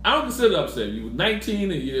 I don't consider it upset. You were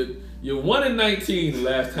 19 and you're 1-19 the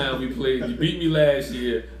last time we played. You beat me last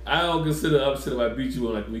year. I don't consider it upset if I beat you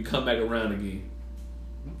when we come back around again.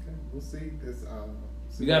 Okay, we'll see.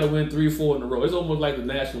 We got to win 3-4 in a row. It's almost like the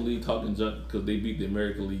National League talking junk because they beat the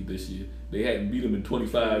American League this year. They hadn't beat them in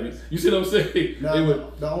 25. You see what I'm saying? No, they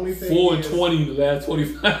were the only thing 4-20 the last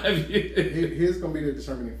 25 years. Here's going to be the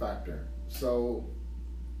determining factor. So,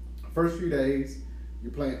 first few days,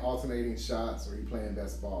 you're playing alternating shots or you're playing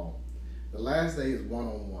best ball. The last day is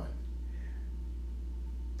one-on-one.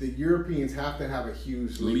 The Europeans have to have a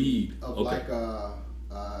huge lead of like a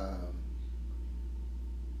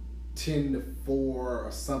 10-4 or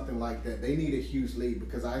something like that. They need a huge lead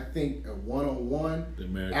because I think a one-on-one,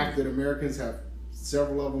 after the Americans have,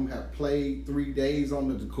 several of them have played 3 days on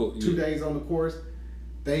the 2 days on the course,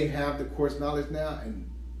 they have the course knowledge now, and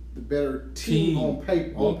the better team on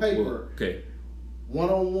paper.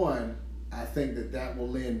 One-on-one, I think that will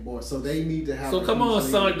lend more. So they need to have. So come on,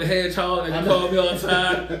 Sonic the Hedgehog, and you call me all the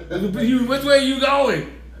time. Which way are you going?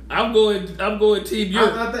 I'm going Team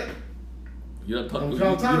Europe. I think. You're not talking.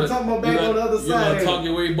 I'm trying to talk my back on the other side. You're not talking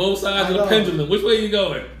away both sides of the pendulum. Which way are you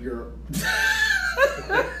going? Europe.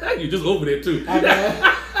 You're just over there too. I'm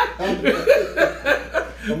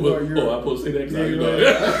going Europe. I'm supposed to say that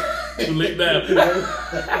because too late now.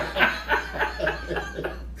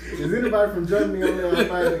 Is anybody from Germany on there? I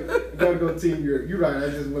gotta go Team Europe. You're right. I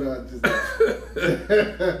just went out.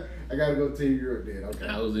 I gotta go Team Europe then. Okay.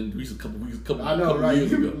 I was in Greece a couple years ago.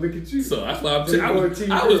 Look at you. So that's why I was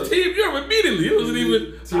Team Europe immediately. It wasn't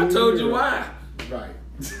even. I told you why. Right.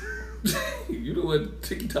 You know what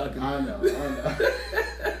TikTok is. I know.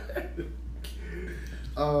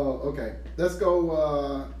 Okay. Let's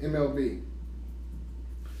go MLB.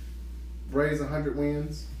 Braves 100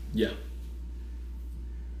 wins. Yeah.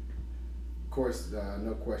 Of course,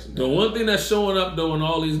 no question. The one thing that's showing up though in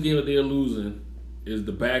all these games that they're losing is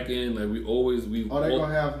the back end. Like we Are they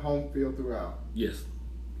gonna have home field throughout? Yes.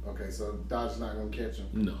 Okay, so Dodgers not gonna catch them.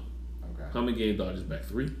 No. Okay. How many games Dodgers back?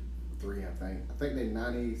 3. 3, I think. I think they're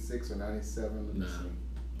 96 or 97. Nah.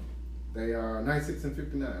 They are 96 and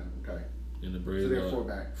 59. Okay. And the Braves so they're 4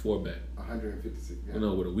 back. 4 back. 156. Yeah. You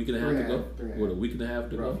know, with a week and a half to go. With a week and a half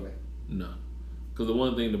to go. No. Because the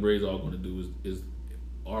one thing the Braves are going to do is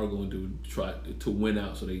going to try to win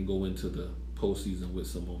out so they can go into the postseason with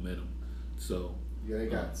some momentum. So yeah, they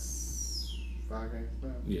got 5 games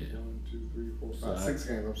left. Yeah. 1, 2, 3, 4, 5, So 6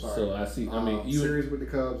 games. I'm sorry. So I see. I mean, you series with the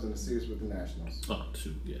Cubs and a series with the Nationals. Oh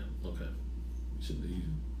shoot, yeah, okay. Shouldn't have used.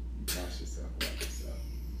 Watch yourself.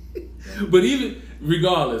 But even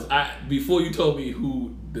regardless, before you told me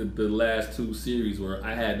who the last 2 series were,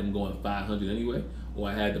 I had them going 500 anyway, or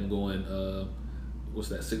I had them going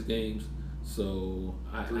 6 games. So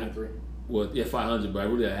 3-3. Well, yeah, 500, but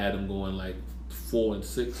I had them going like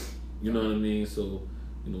 4-6. You know what I mean? So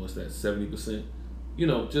what's that, 70%?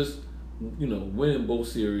 Just winning both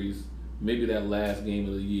series. Maybe that last game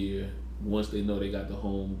of the year, once they know they got the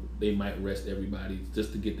home, they might rest everybody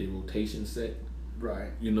just to get their rotation set.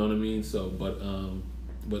 Right. You know what I mean? So, but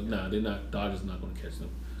nah, they're not. Dodgers not going to catch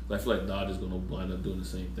them. I feel like Dodgers going to wind up doing the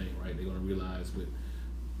same thing, right? They're going to realize with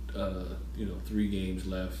 3 games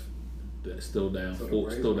left, that's still down So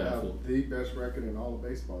 4. Still down 4. The best record in all of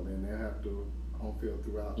baseball. Then they have to home field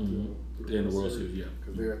throughout Mm-hmm. the World Series, yeah.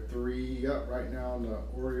 Because they're 3 up right now on the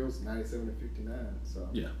Orioles, 97-59. So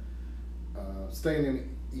Yeah. Staying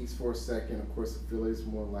in the East for a second. Of course, the Phillies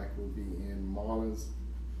more likely will be in. Marlins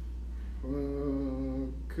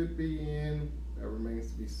could be in. That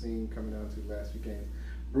remains to be seen. Coming down to the last few games.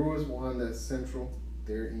 Brewers won that Central.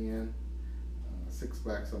 They're in. 6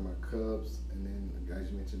 backs on my Cubs, and then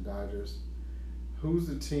guys you mentioned Dodgers. Who's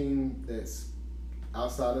the team that's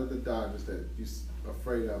outside of the Dodgers that you're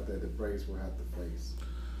afraid of that the Braves will have to face?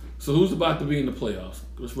 So who's about to be in the playoffs?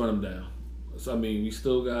 Let's run them down. So I mean, we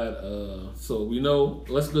still got. So we know.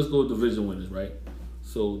 Let's go division winners, right?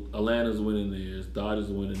 So Atlanta's winning theirs. Dodgers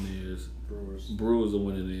are winning theirs. Brewers are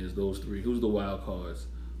winning theirs. Those 3. Who's the wild cards?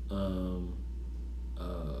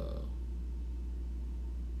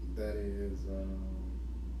 That is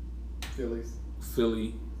Phillies.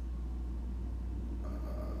 Philly.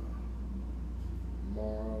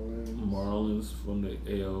 Marlins from the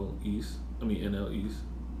NL East.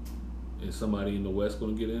 Is somebody in the West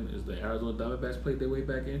going to get in? Is the Arizona Diamondbacks played their way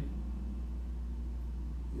back in?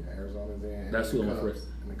 Yeah, Arizona's in. That's who I'm afraid.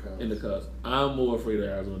 In the Cubs. I'm more afraid of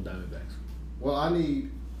Arizona Diamondbacks. Well,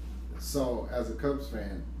 as a Cubs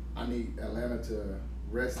fan, I need Atlanta to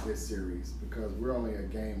rest this series because we're only a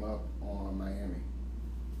game up on Miami.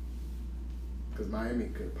 Because Miami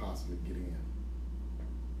could possibly get in.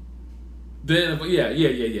 Then, yeah.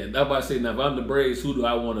 I'm about to say, now if I'm the Braves, who do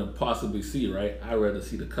I want to possibly see, right? I'd rather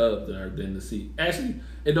see the Cubs than to see. Actually,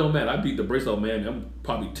 it don't matter. I beat the Braves off Miami. I'm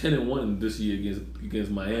probably 10-1 this year against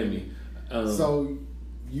Miami. So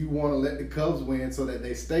you want to let the Cubs win so that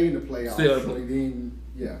they stay in the playoffs.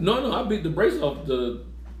 No, I beat the Braves off the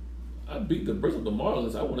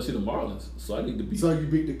Marlins. I want to see the Marlins, so I need to beat. So you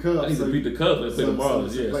beat the Cubs. I need to beat the Cubs and play the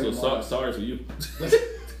Marlins. So sorry for you.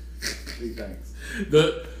 Thanks.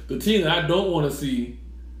 The team that I don't want to see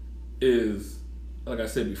is, like I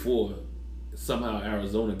said before, somehow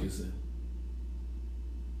Arizona gets in.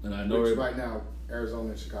 And I know right now Arizona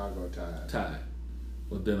and Chicago are tied.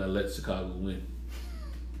 But then I let Chicago win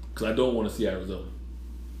because I don't want to see Arizona.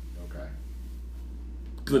 Okay.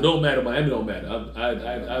 Because it don't matter. Miami don't matter. I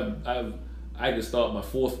can start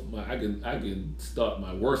I can start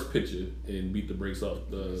my worst pitcher and beat the brakes off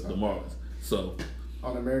the Marlins. So.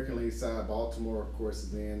 On the American League side, Baltimore, of course,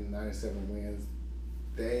 is in 97 wins.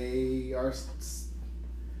 They're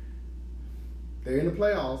in the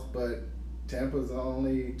playoffs, but Tampa's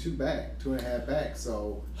only 2.5 back.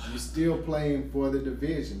 So you're still playing for the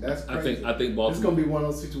division. That's crazy. I think Baltimore. It's going to be one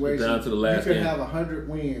of those situations. Down to the last you game. can have 100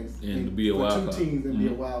 wins and be a wild card. 2 teams and be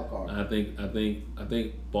a wild card. I don't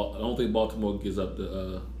think Baltimore gives up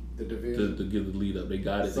the division to give the lead up. They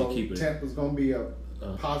got it. So they keep it. Tampa's going to be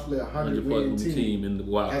possibly a 100-win team in the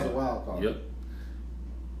wild as card. a wild card. Yep.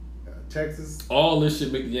 Texas. All this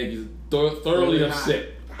should make the Yankees thoroughly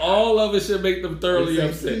upset. All of it should make them thoroughly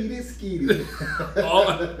upset. Skeety.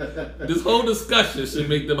 This whole discussion should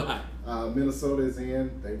make them hot. Minnesota is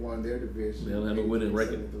in. They won their division. They don't have a winning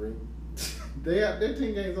record. They're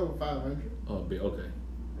 10 games over 500. Oh, okay.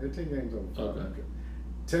 They're 10 games over 500. Okay.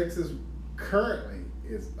 Texas currently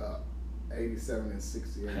is up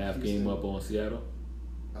 87-68. Half game up on Seattle.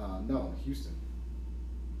 No, Houston.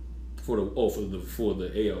 For the AL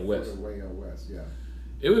West. For the AL West, yeah.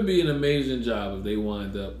 It would be an amazing job if they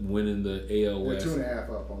wind up winning the AL West. They're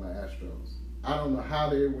 2.5 up on the Astros. I don't know how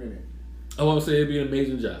they're winning. I want to say it'd be an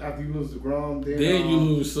amazing job. After you lose DeGrom, then you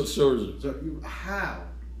lose Scherzer. So how?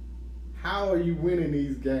 How are you winning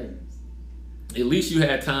these games? At least you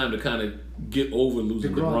had time to kind of get over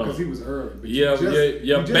losing DeGrom because he was early. But you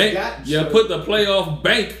put the playoff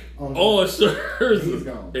bank on Scherzer. He's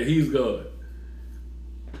gone. And he's gone.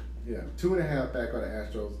 Yeah, 2.5 back on the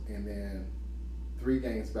Astros, and then 3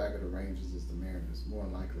 games back of the Rangers is the Mariners. More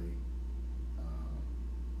than likely,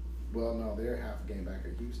 Well, no, they're half a game back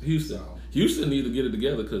at Houston. Houston need to get it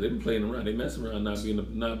together because they've been playing around. They messing around not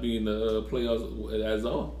being the playoffs as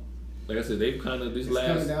all. Like I said, they've kind of these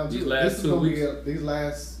last 2 weeks. These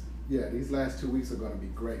last 2 weeks are going to be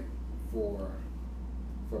great for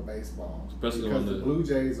baseball, especially because the Blue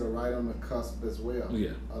Jays are right on the cusp as well of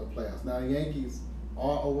the playoffs. Now the Yankees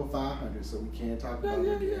are over 500, so we can't talk about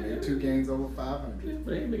them. They're 2 games over 500.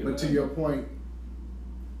 But to your point,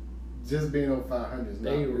 just being over 500 is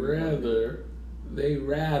not. They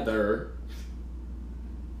rather.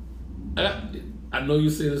 I know you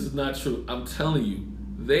say this is not true. I'm telling you,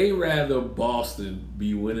 they rather Boston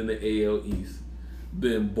be winning the AL East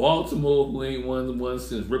than Baltimore, who ain't won one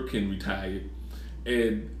since Ripken retired,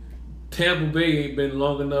 and Tampa Bay ain't been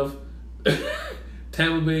long enough.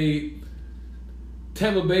 Tampa Bay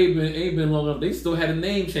ain't been long enough. They still had a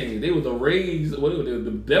name change. They were the Rays. What were they?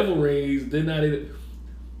 The Devil Rays. Did not.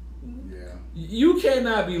 Yeah. You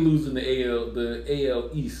cannot be losing the AL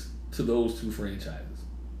East to those 2 franchises.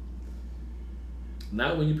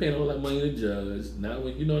 Not when you're paying all that money to Judge. Not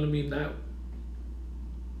when, you know what I mean. Not.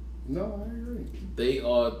 No, I agree. They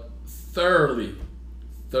are thoroughly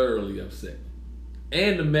upset.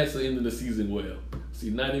 And the Mets are ending the season well. See,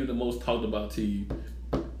 not even the most talked about team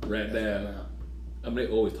right now. I mean, they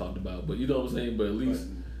always talked about, but you know what I'm saying? But at least.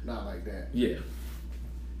 But not like that. Yeah.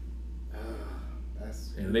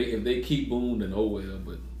 And if they keep Boone, then oh well,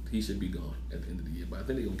 but he should be gone at the end of the year. But I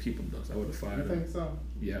think they're going to keep him, though. So I would have fired him. You think so?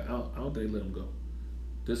 Yeah, I don't think they let him go.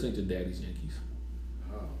 This ain't your daddy's Yankees.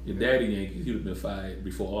 Oh, your daddy Yankees, he would have been fired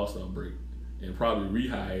before All-Star break and probably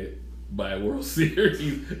rehired by a World Series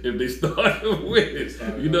if they started winning.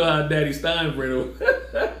 You know how Daddy Steinbrenner.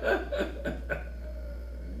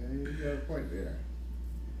 You got a point there.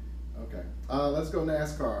 Okay. Let's go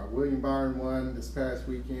NASCAR. William Byron won this past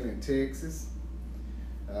weekend in Texas.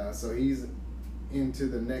 So he's into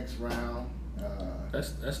the next round.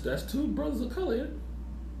 That's 2 brothers of color, yeah?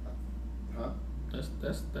 Huh?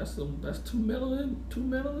 That's 2 Medellin.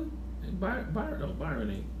 And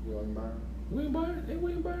Byron ain't. William Byron? William Byron? Ain't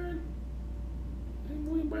William Byron? Ain't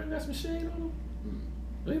William Byron got some shade on him?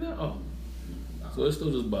 Ain't that? Oh. No. So it's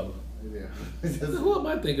still just Bubba. Yeah. Who am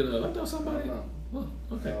I thinking of? I thought somebody. I don't know.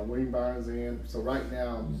 Oh, okay. William Byron's in. So right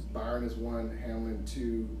now, Byron is 1, Hamlin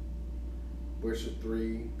 2, Busher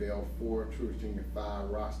 3, Bell 4, Truex Jr. 5,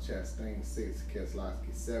 Ross Chastain 6,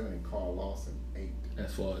 Keselowski 7, and Carl Lawson 8.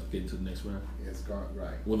 As far as getting to the next round? It's gone,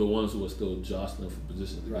 right. Well, the ones who are still jostling for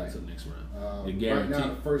position to get to the next round. Right now,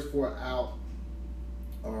 the first 4 out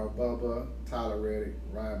are Bubba, Tyler Reddick,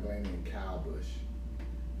 Ryan Blaney, and Kyle Busch.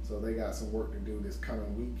 So they got some work to do this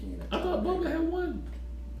coming weekend. I thought Bubba had won.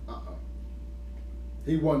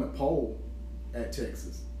 He won the pole at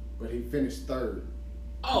Texas, but he finished 3rd.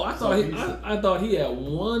 Oh, I thought he had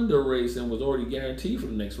won the race and was already guaranteed for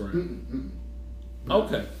the next round.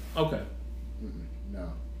 Okay.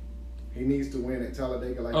 No, he needs to win at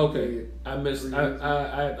Talladega like he did. I missed.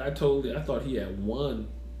 I thought he had won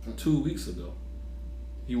 2 weeks ago.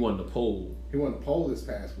 He won the pole. He won the pole this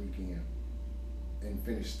past weekend and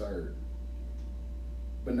finished 3rd.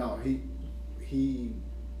 But no, he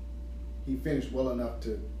finished well enough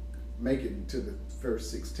to make it to the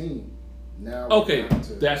first 16. Now now we're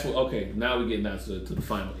getting down to the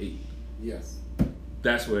final 8. Yes.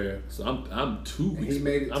 That's where. So I'm 2 weeks. He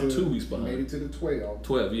made it. I'm 2 weeks behind. He made it to the 12.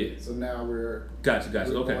 12, yeah. So now we're. Gotcha. We're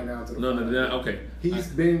Okay. Going down to the No. okay. He's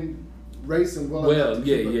been racing well enough to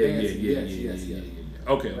keep advancing. Yes.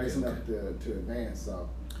 Okay. Racing up to advance. So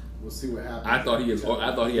we'll see what happens. I thought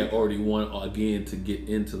he had already won again to get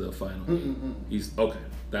into the final 8. He's okay.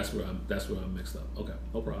 That's where I'm mixed up. Okay,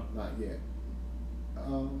 no problem. Not yet.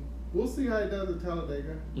 We'll see how he does at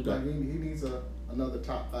Talladega. Okay. Like he needs another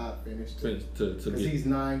top 5 finish to get, he's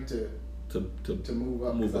 9 to move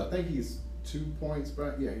up. Move up. I think he's 2 points,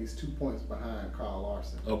 but he's 2 points behind Carl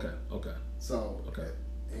Larson. Okay. So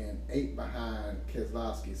and 8 behind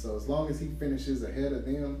Keselowski. So as long as he finishes ahead of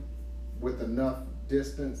them with enough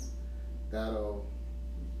distance, that'll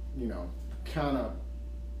kind of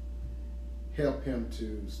help him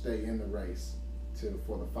to stay in the race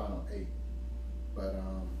for the final 8. But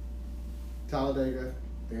Talladega,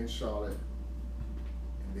 then Charlotte,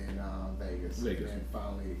 and then Vegas, and then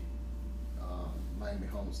finally Miami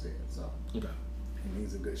Homestead. So he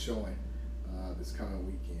needs a good showing this coming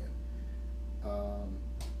weekend.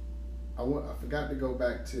 I forgot to go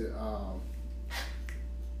back to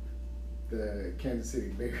the Kansas City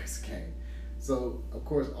Bears game. So of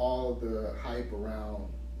course all the hype around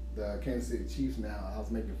the Kansas City Chiefs now. I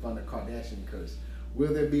was making fun of Kardashian curse.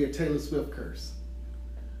 Will there be a Taylor Swift curse?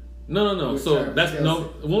 No. So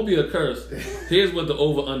it won't be a curse. Here's what the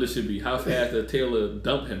over-under should be. How fast did Taylor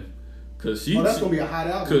dump him? Cause she, that's gonna be a hot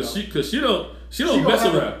album. Cause she don't mess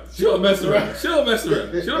around. She don't mess around. She don't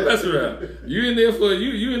mess around. You in there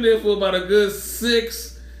for about a good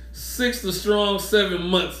 6 to strong 7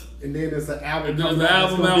 months. And then there's an album. And there's an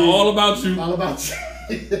album out all about you. All about you.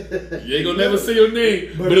 You ain't gonna never say your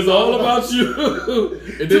name, but it's all about you.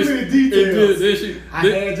 And too many details. Then I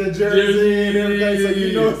had your jersey and everything, so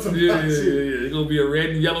you know it's about you. Yeah. It's gonna be a red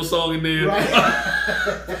and yellow song in there. Right.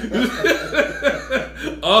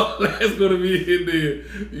 All that's gonna be in there.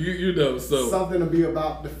 You know, so something to be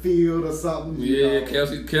about the field or something. Yeah,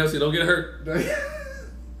 Kelsey, don't get hurt. But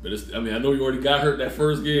I know you already got hurt that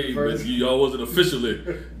first game, but y'all wasn't officially.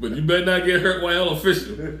 But you better not get hurt while y'all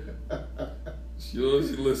official. She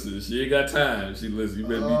listens. She ain't got time. She listens. You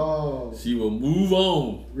better be. She will move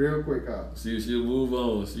on. Real quick, huh? She'll move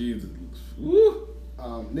on. Woo.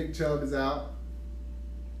 Nick Chubb is out.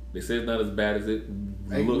 They say it's not as bad as it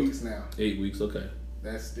 8 looked. weeks now. 8 weeks, okay.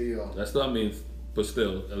 That's still. But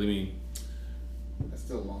still, that's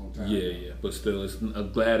still a long time. Yeah. But still,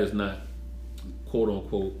 I'm glad it's not quote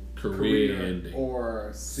unquote career ending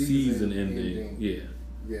or season ending.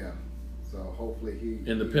 Yeah. So hopefully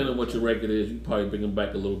and depending on what your record is, you probably bring him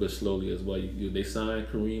back a little bit slowly as well. They signed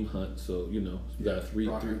Kareem Hunt, so you got a three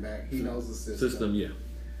back. He knows the system. Yeah.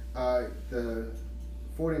 The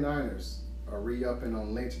 49ers are re-upping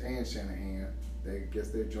on Lynch and Shanahan. They guess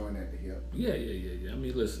they're joined at the hip. Yeah. I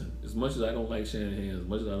mean, listen. As much as I don't like Shanahan, as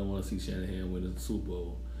much as I don't want to see Shanahan win the Super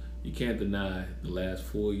Bowl, you can't deny the last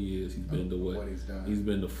 4 years he's been to what he's done. He's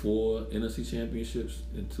been to 4 NFC championships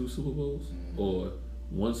and 2 Super Bowls, or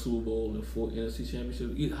 1 Super Bowl and 4 NFC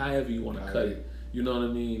championships. However you want to cut it, you know what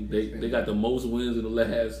I mean. They got the most wins in the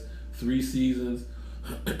last 3 seasons.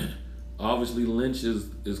 Obviously, Lynch is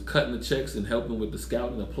cutting the checks and helping with the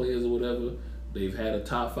scouting of players or whatever. They've had a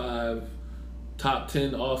top 5, top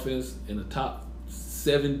 10 offense and a top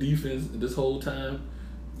 7 defense this whole time.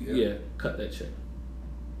 Yeah, cut that check.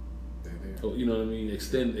 Oh, you know what I mean?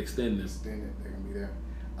 Extend this. Extend it. They're gonna be there.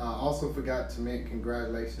 Also forgot to make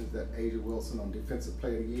congratulations to Asia Wilson on Defensive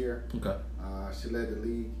Player of the Year. Okay. She led the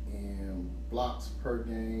league in blocks per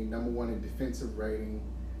game, #1 in defensive rating,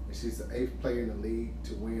 and she's the 8th player in the league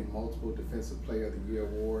to win multiple Defensive Player of the Year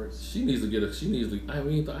awards. She needs to get I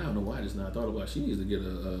don't know why I just not thought about it. She needs to get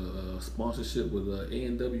a sponsorship with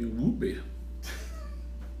A&W Root Beer.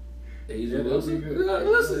 Asia Wilson.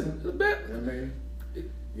 Listen,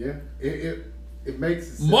 It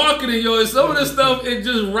makes it marketing, some of this stuff, it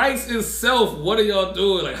just writes itself. What are y'all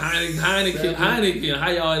doing? Like Heineken, how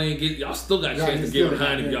y'all still got a chance to give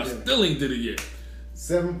Heineken. Y'all still ain't did it yet.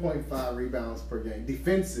 7.5 rebounds per game.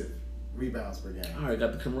 Defensive rebounds per game. All right,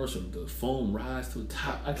 got the commercial. The foam rise to the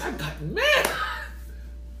top. I got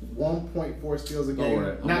 1.4 steals a game.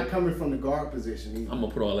 Right. Not coming from the guard position either. I'm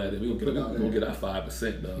going to put all that in. We're going to get our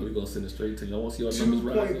 5%, dog. We're going to send it straight to you. I want to see our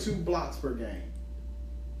numbers rise. 2.2 blocks per game.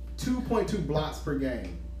 2.2 blocks per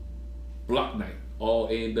game. Block night. All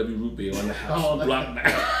A&W Root Beer on the house. Block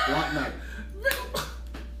night. Block night.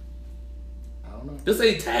 I don't know. This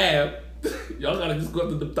ain't tab. Y'all got to just go up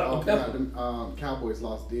to the top of pepper. Cowboys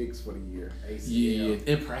lost Diggs for the year. ACL.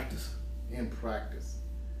 Yeah, in practice.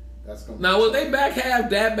 That's gonna now, was they back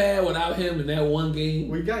half that bad without him in that one game?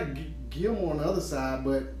 We got Gilmore on the other side,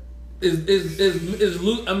 but is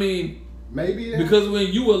Luke? I mean, maybe because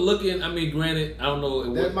when you were looking, I mean, granted, I don't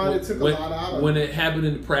know. That might have took a lot out of when it happened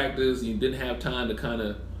in the practice. You didn't have time to kind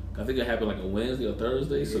of. I think it happened like a Wednesday or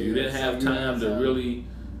Thursday, so you didn't have time to really.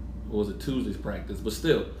 Or was it Tuesday's practice? But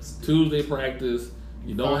still, Tuesday practice.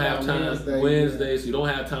 You don't have time Wednesday, so you don't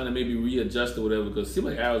have time to maybe readjust or whatever. Because it seemed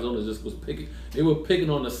like Arizona just was picking. They were picking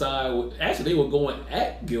on the side. Actually, they were going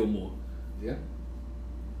at Gilmore. Yeah.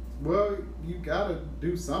 Well, you gotta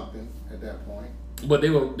do something at that point. But they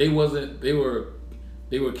were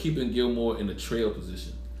keeping Gilmore in the trail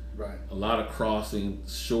position. Right. A lot of crossing,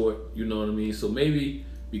 short. You know what I mean. So maybe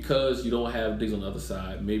because you don't have Diggs on the other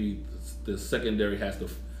side, maybe the secondary has to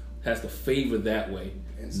favor that way.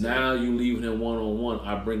 Now you leaving him one-on-one.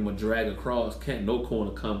 I bring my drag across. Can't no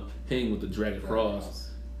corner come hang with the drag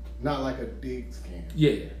across. Not like a Diggs can.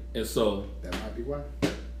 Yeah, and so that might be why.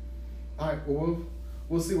 All right, well,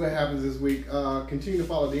 we'll see what happens this week. Continue to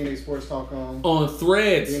follow DNA Sports Talk on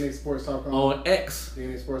Threads, DNA Sports Talk on X,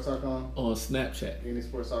 DNA Sports Talk on Snapchat, DNA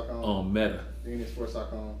Sports Talk on Meta, DNA Sports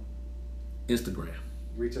Talk on Instagram.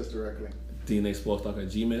 Reach us directly. DNA Sports Talk at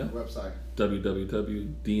Gmail. Website.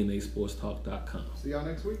 www.dnasportstalk.com. See y'all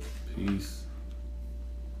next week. Peace.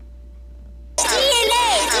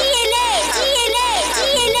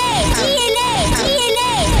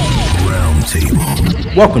 Round table.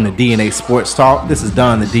 Welcome to DNA Sports Talk. This is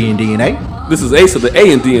Don the D and DNA. This is Ace of the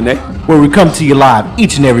A and DNA. Where we come to you live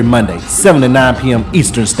each and every Monday, 7 to 9 p.m.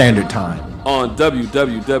 Eastern Standard Time. On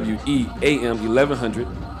WWWE AM 1100,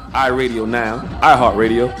 iRadio Now,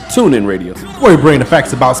 iHeartRadio, TuneIn Radio. Where we bring the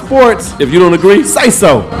facts about sports. If you don't agree, say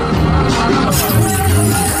so.